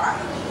of pride,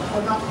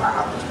 but not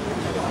proud.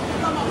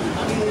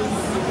 He's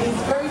is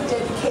very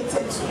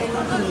dedicated to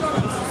anything he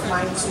puts his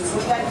mind to,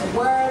 whether it's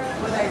work,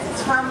 whether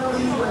it's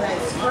family, whether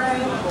it's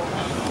friends.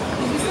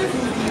 If you say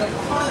he's in your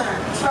corner,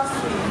 trust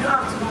me, you don't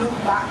have to look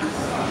back.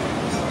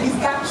 He's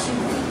got you.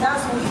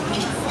 That's who he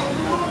is.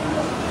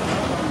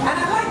 And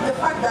I like the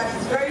fact that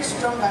he's very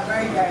strong and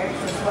very direct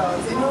as well.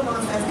 He's a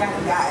no-nonsense kind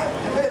of guy.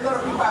 I know a lot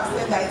of people have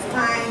said that he's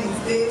kind,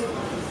 he's this.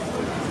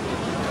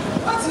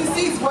 What you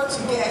see is what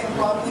you get,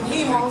 but with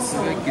him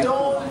also,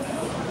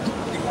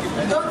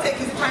 don't take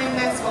his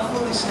kindness for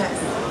foolishness,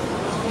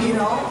 you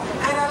know?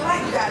 And I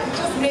like that. It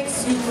just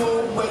makes you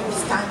know where you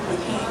stand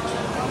with him.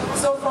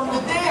 So from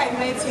the day I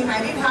met him,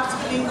 I didn't have to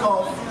think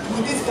of,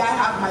 will this guy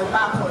have my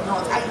back or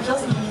not? I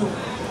just knew.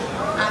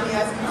 And he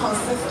has been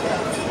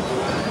consistent.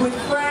 With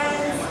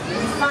friends,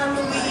 with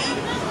family,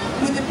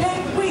 with the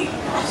baby.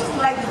 I just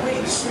like the way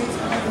he treats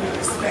people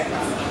with respect,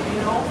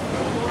 you know?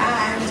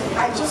 And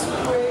I just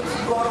pray to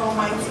God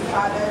Almighty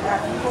Father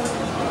that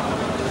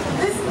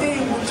this day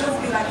will just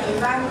be like a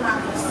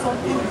landmark of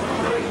something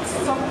great,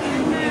 something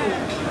new,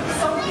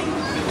 something,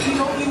 you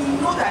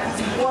know that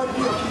it's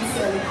worthy of being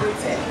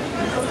celebrated.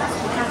 Because that's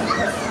the kind of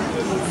person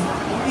he is.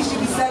 He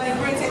should be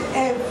celebrated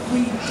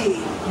every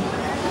day.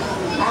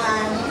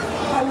 And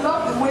I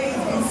love the way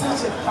he's been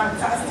such a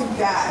fantastic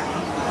dad.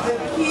 The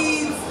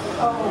kids,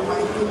 oh my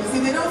goodness,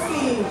 if they don't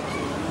see him,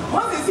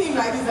 once they see him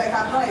like this, like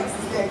I've not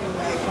existed in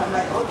life, I'm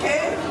like,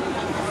 okay,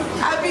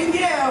 I've been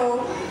here,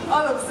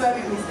 all of a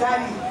sudden he's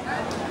daddy,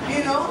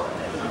 you know?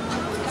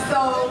 So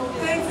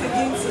thanks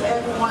again to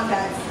everyone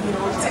that's,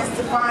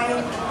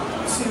 testifying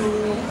to,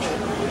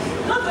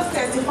 not just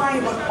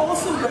testifying, but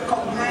also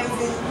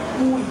recognizing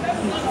who he is.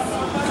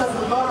 Because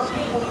a lot of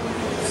people,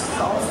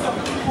 some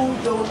people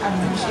don't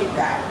appreciate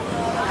that.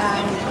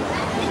 And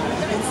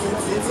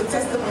it's a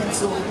testament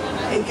to,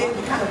 again,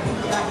 the kind of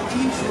people that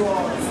he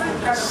draws, the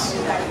kind of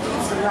people that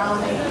he's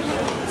surrounding.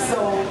 So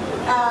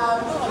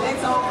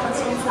let's all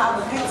continue to have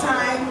a good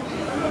time.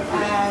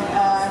 And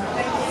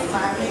thank you to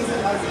my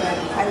amazing husband.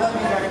 I love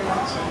you very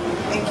much.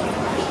 Thank you.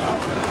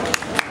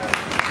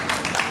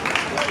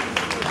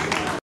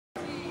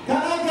 Can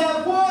I get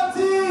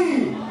 40?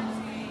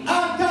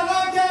 And can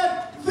I get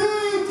 50?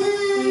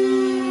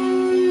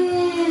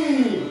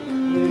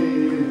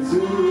 To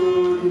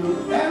you,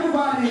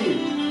 everybody.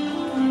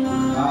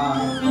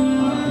 Happy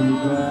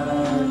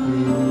birthday.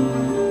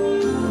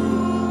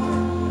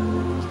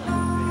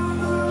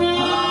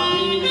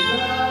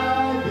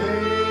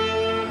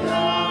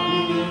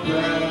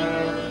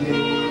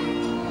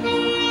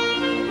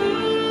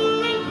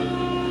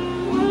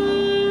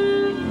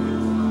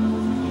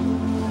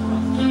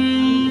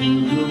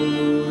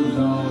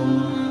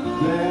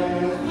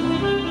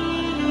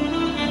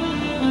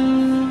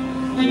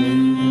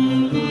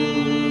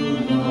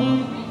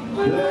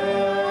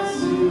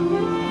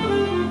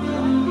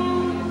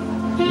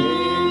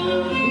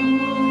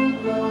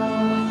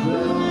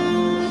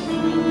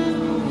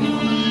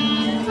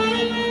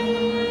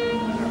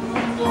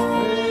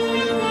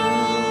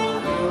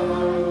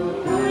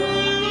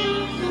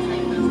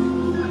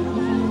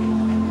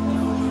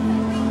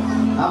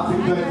 Happy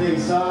birthday,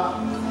 sir.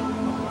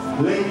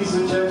 Ladies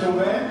and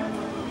gentlemen,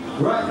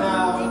 right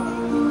now,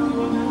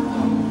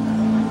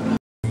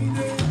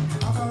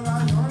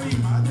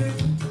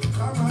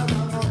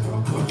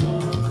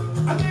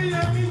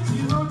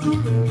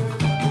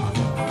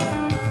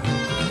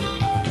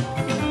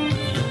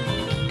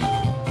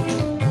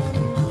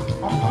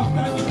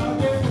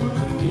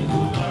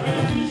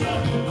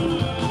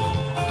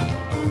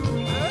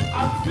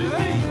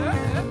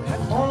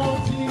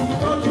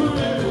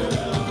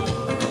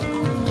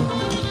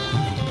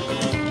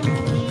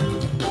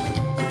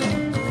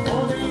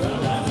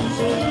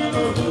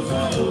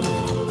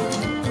 Oh,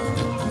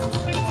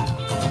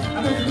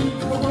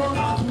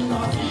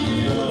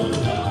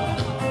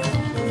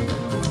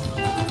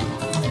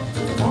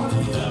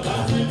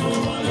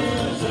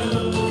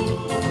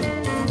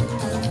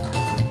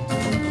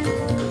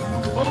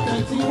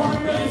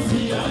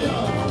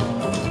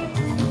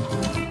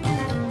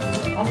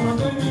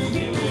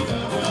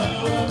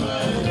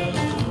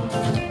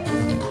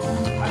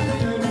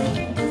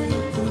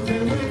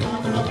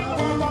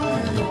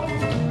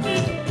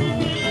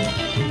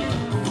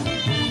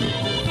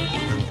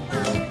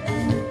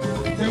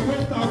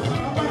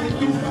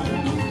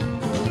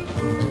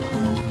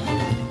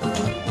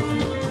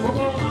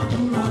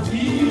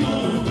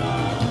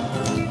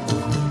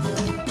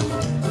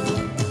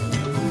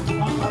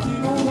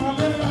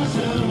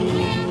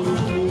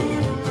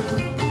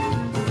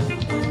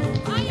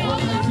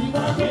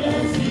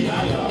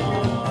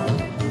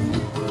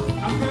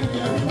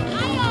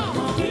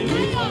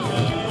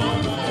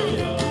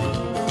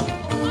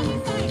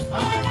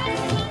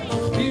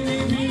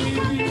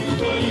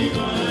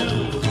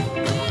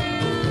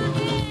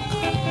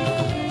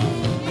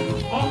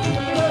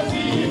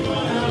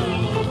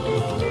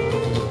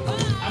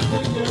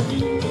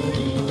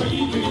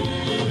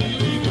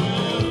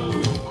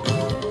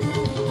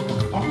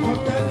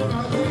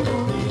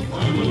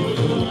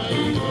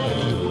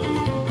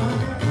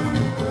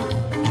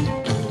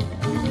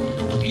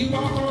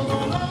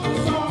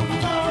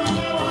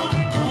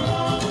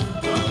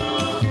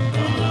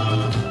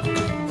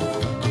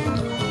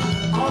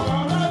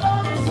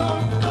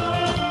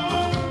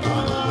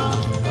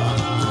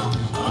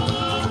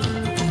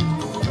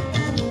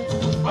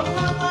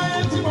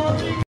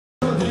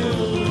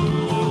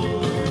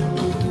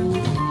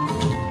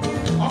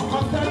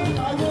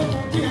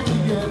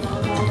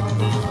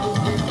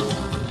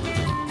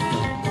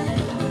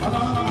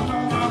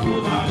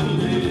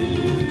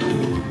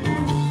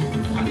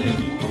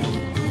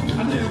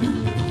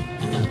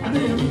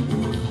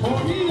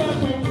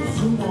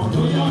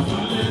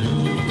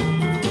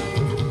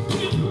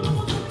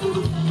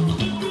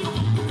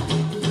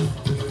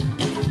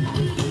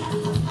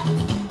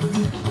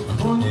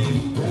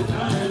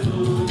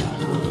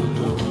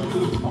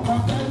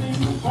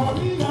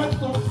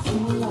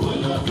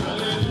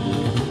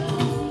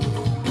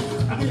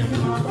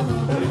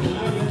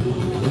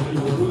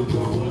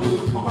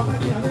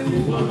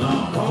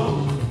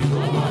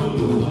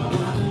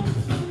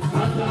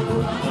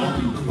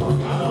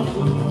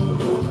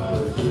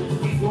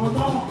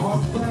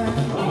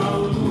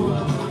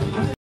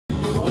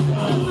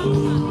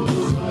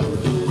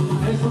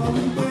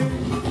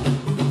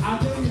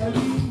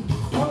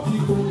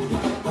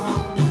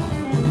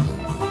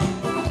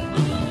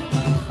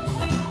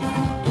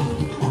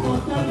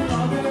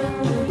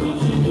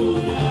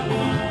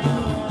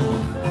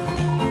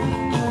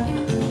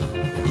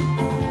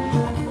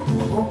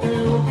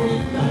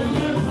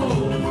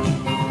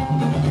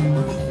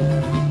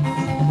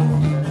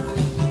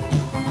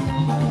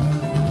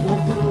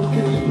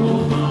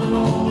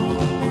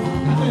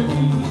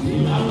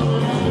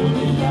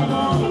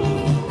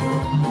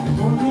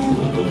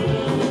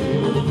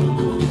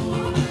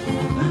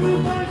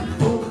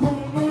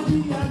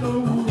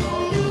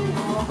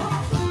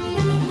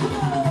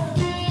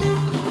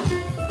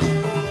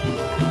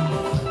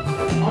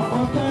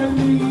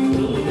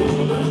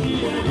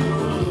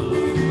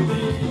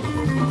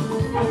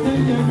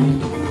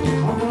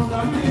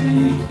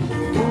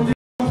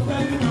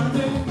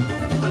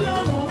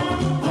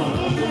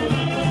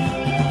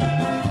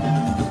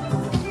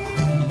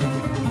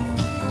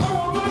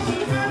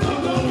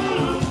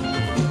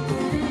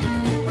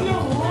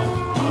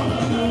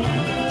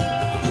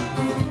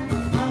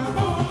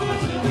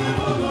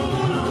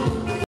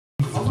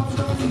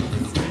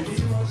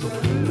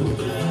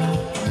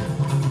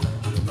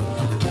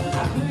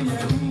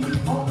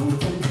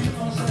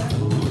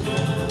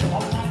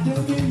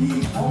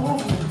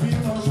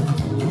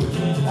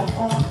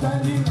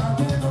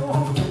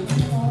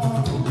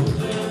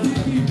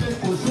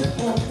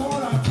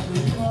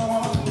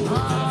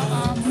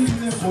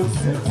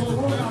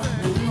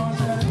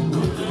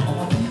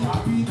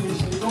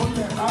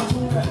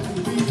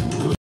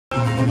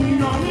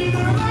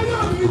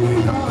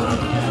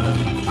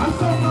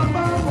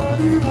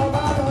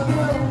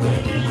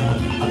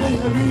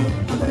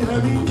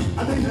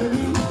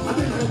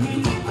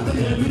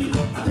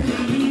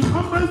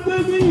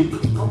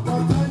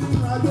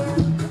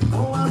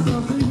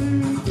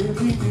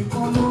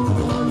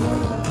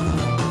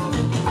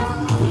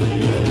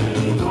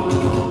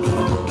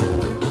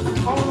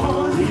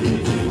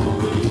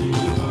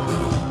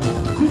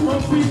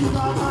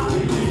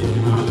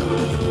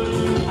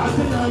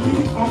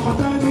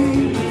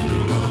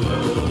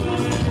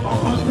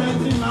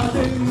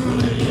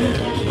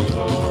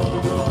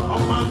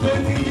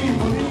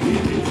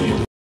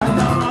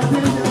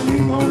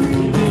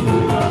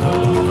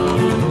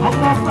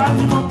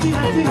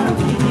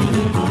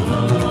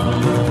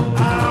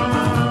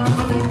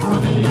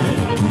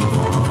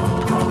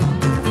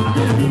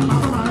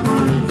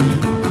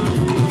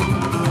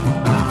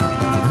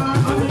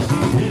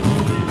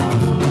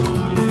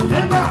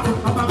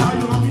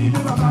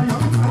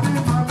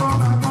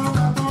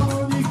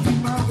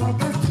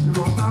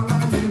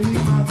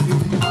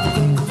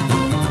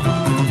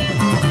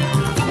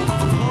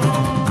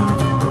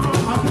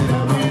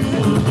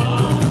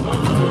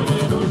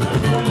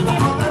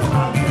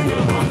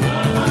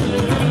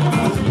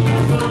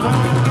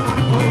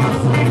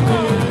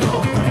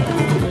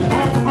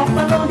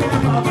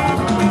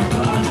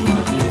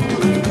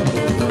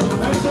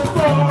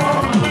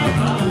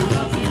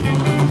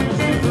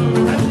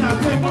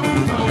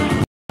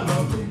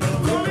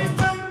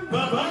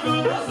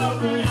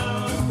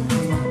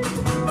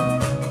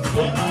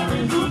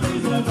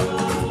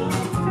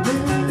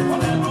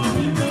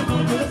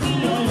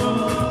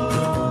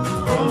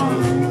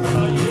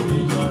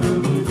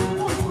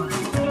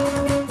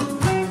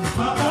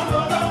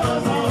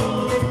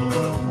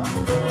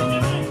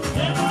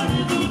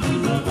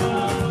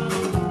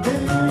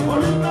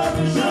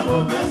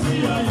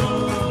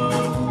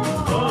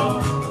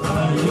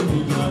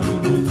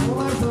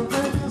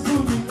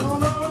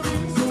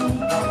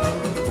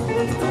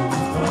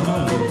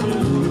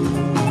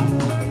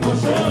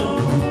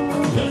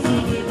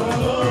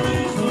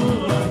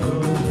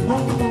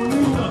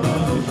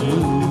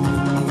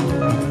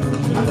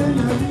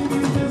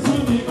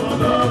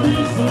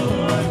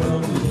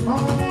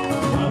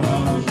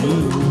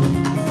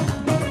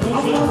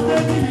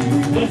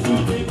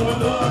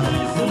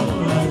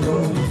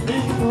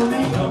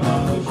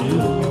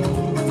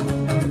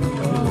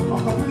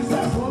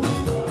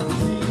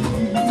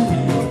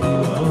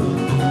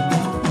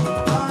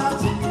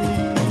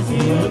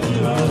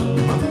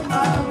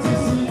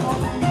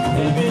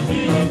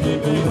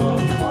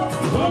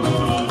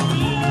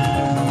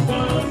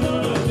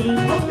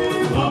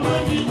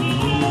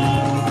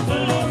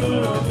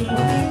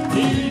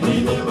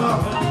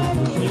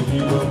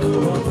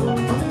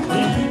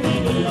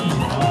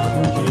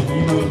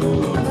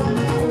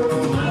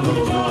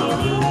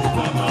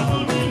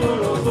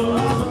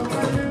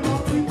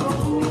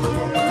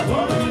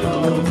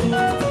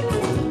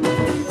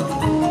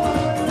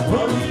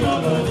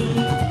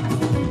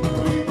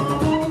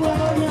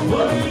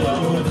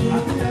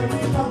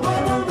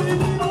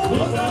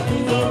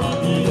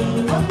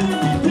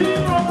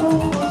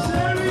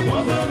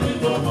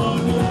 Come on.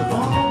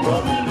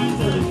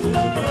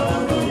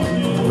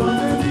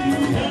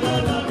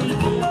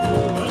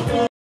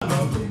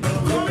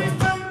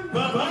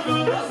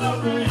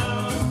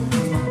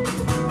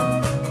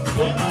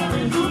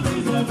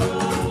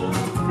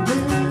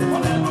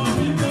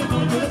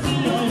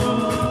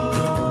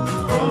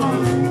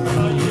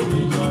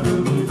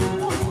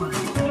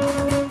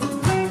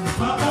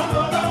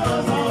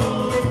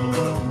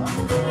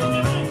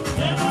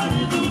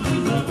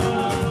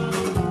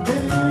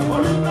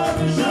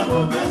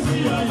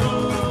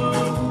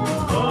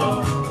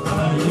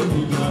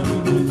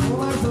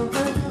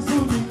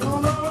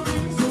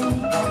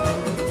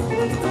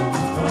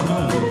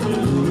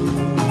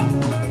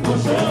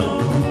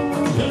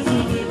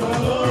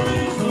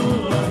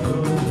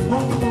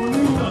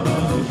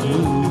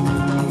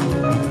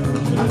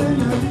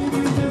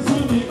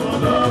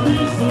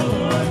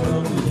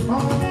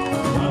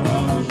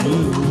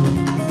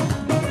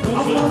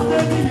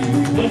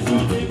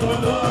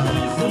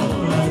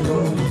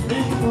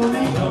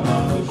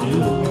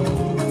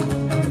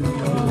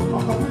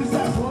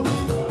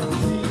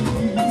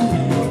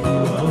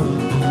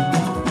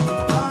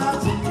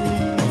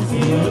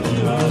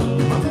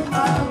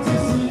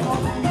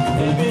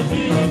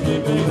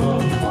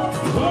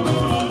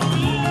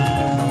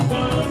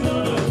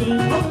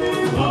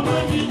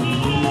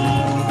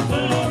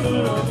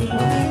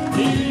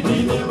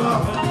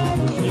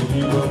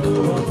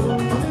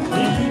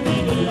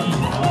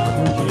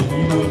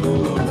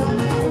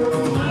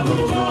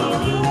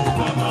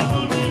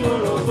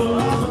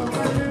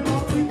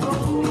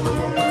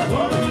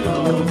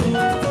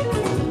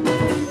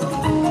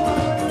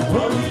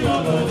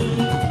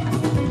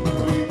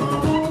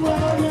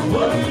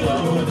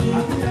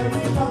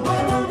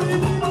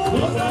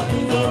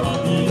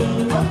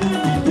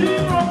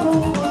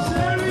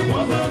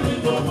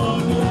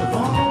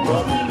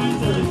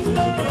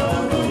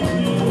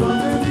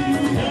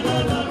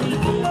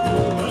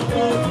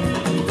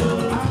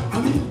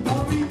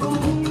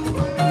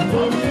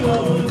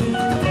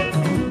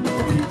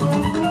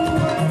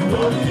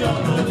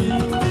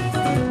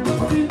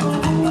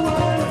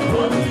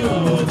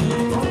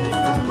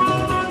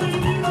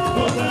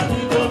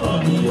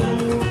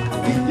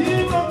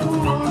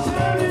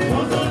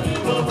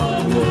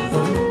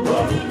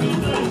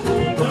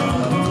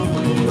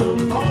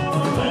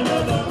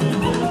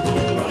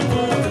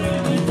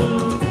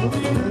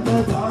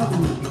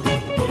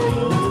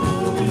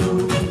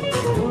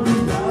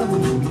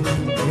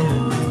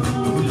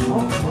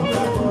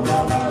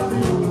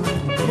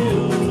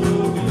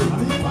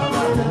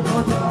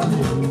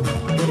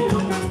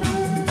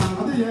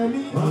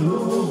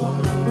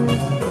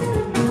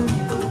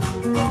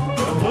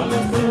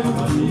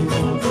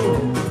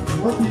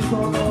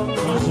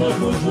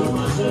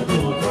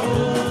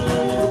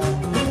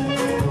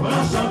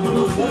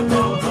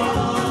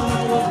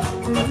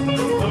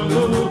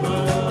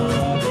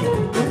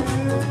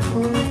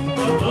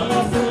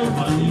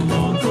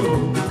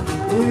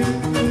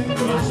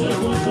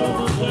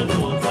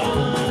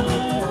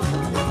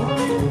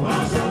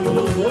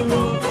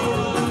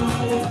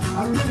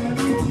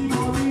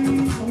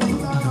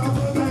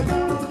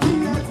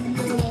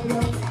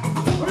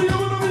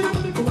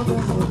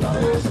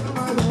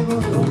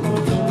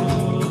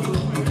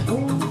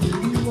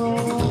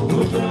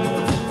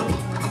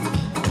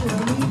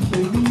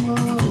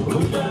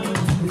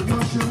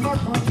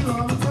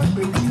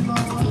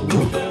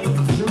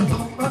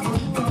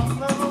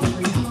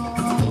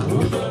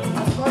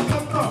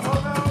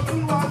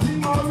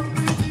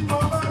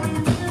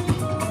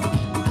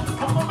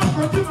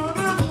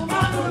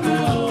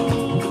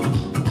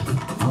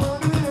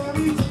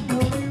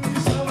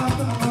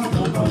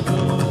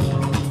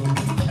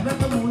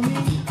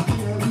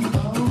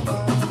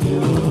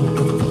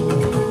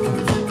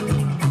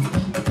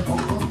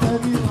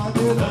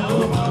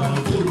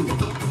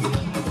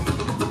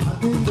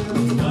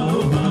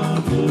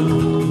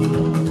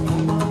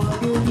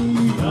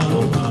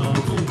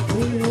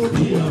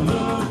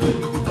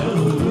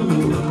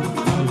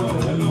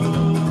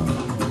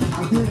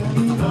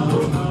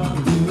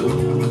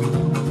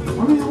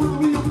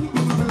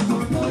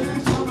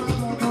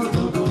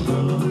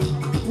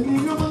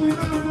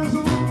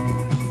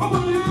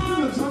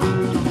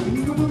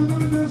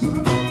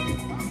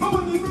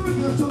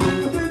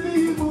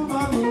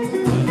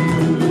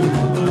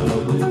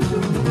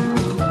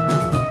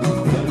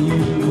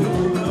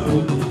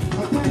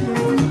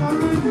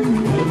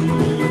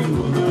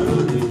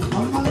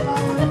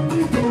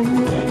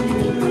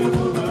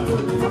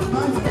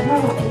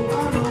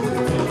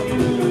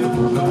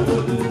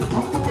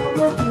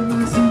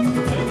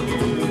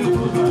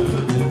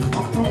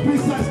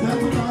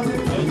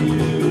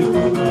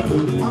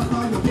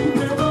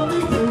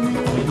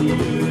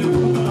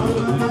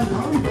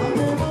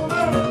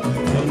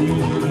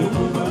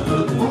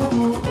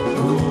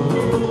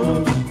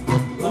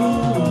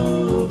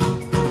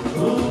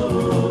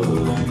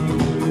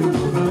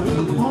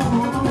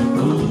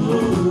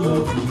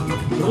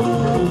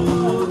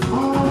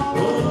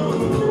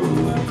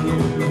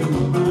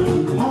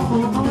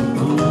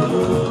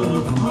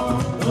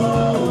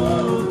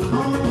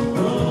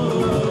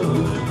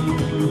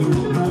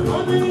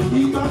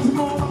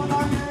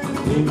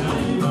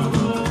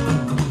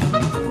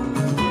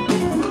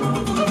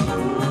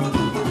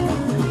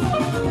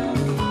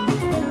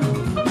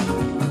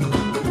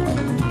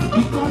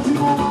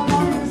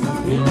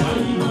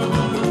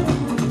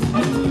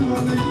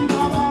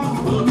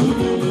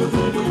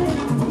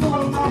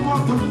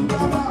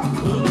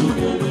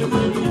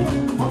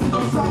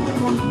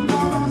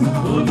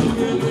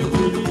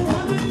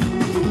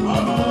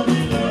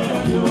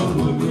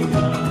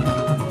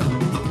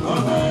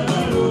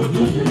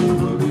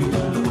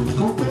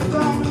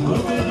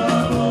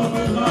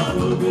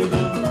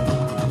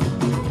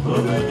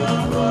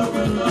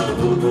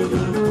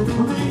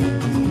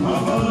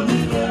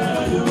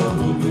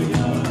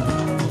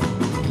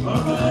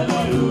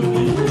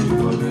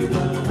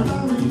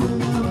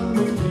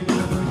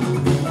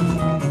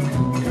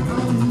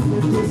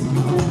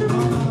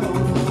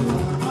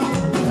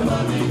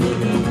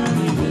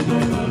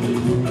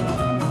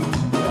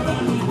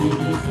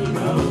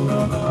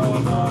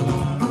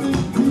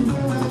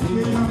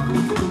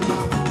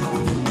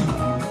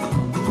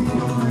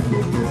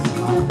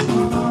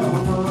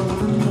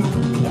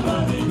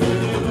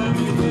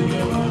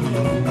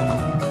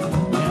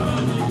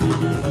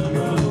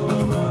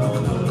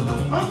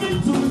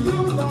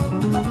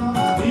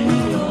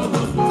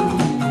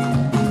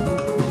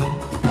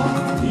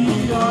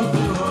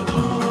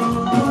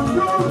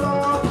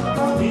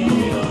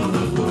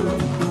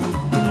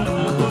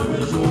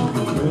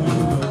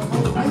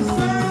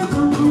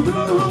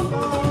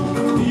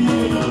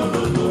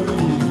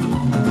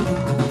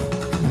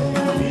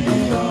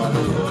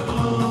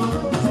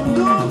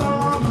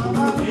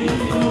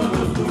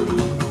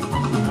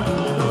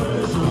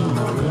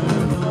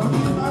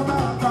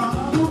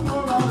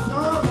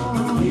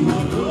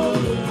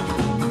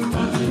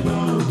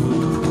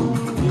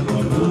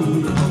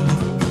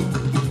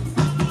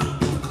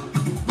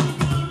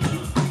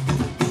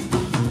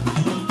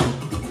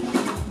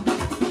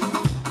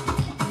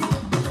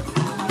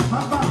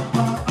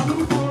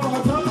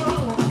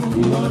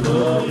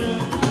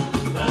 Baba,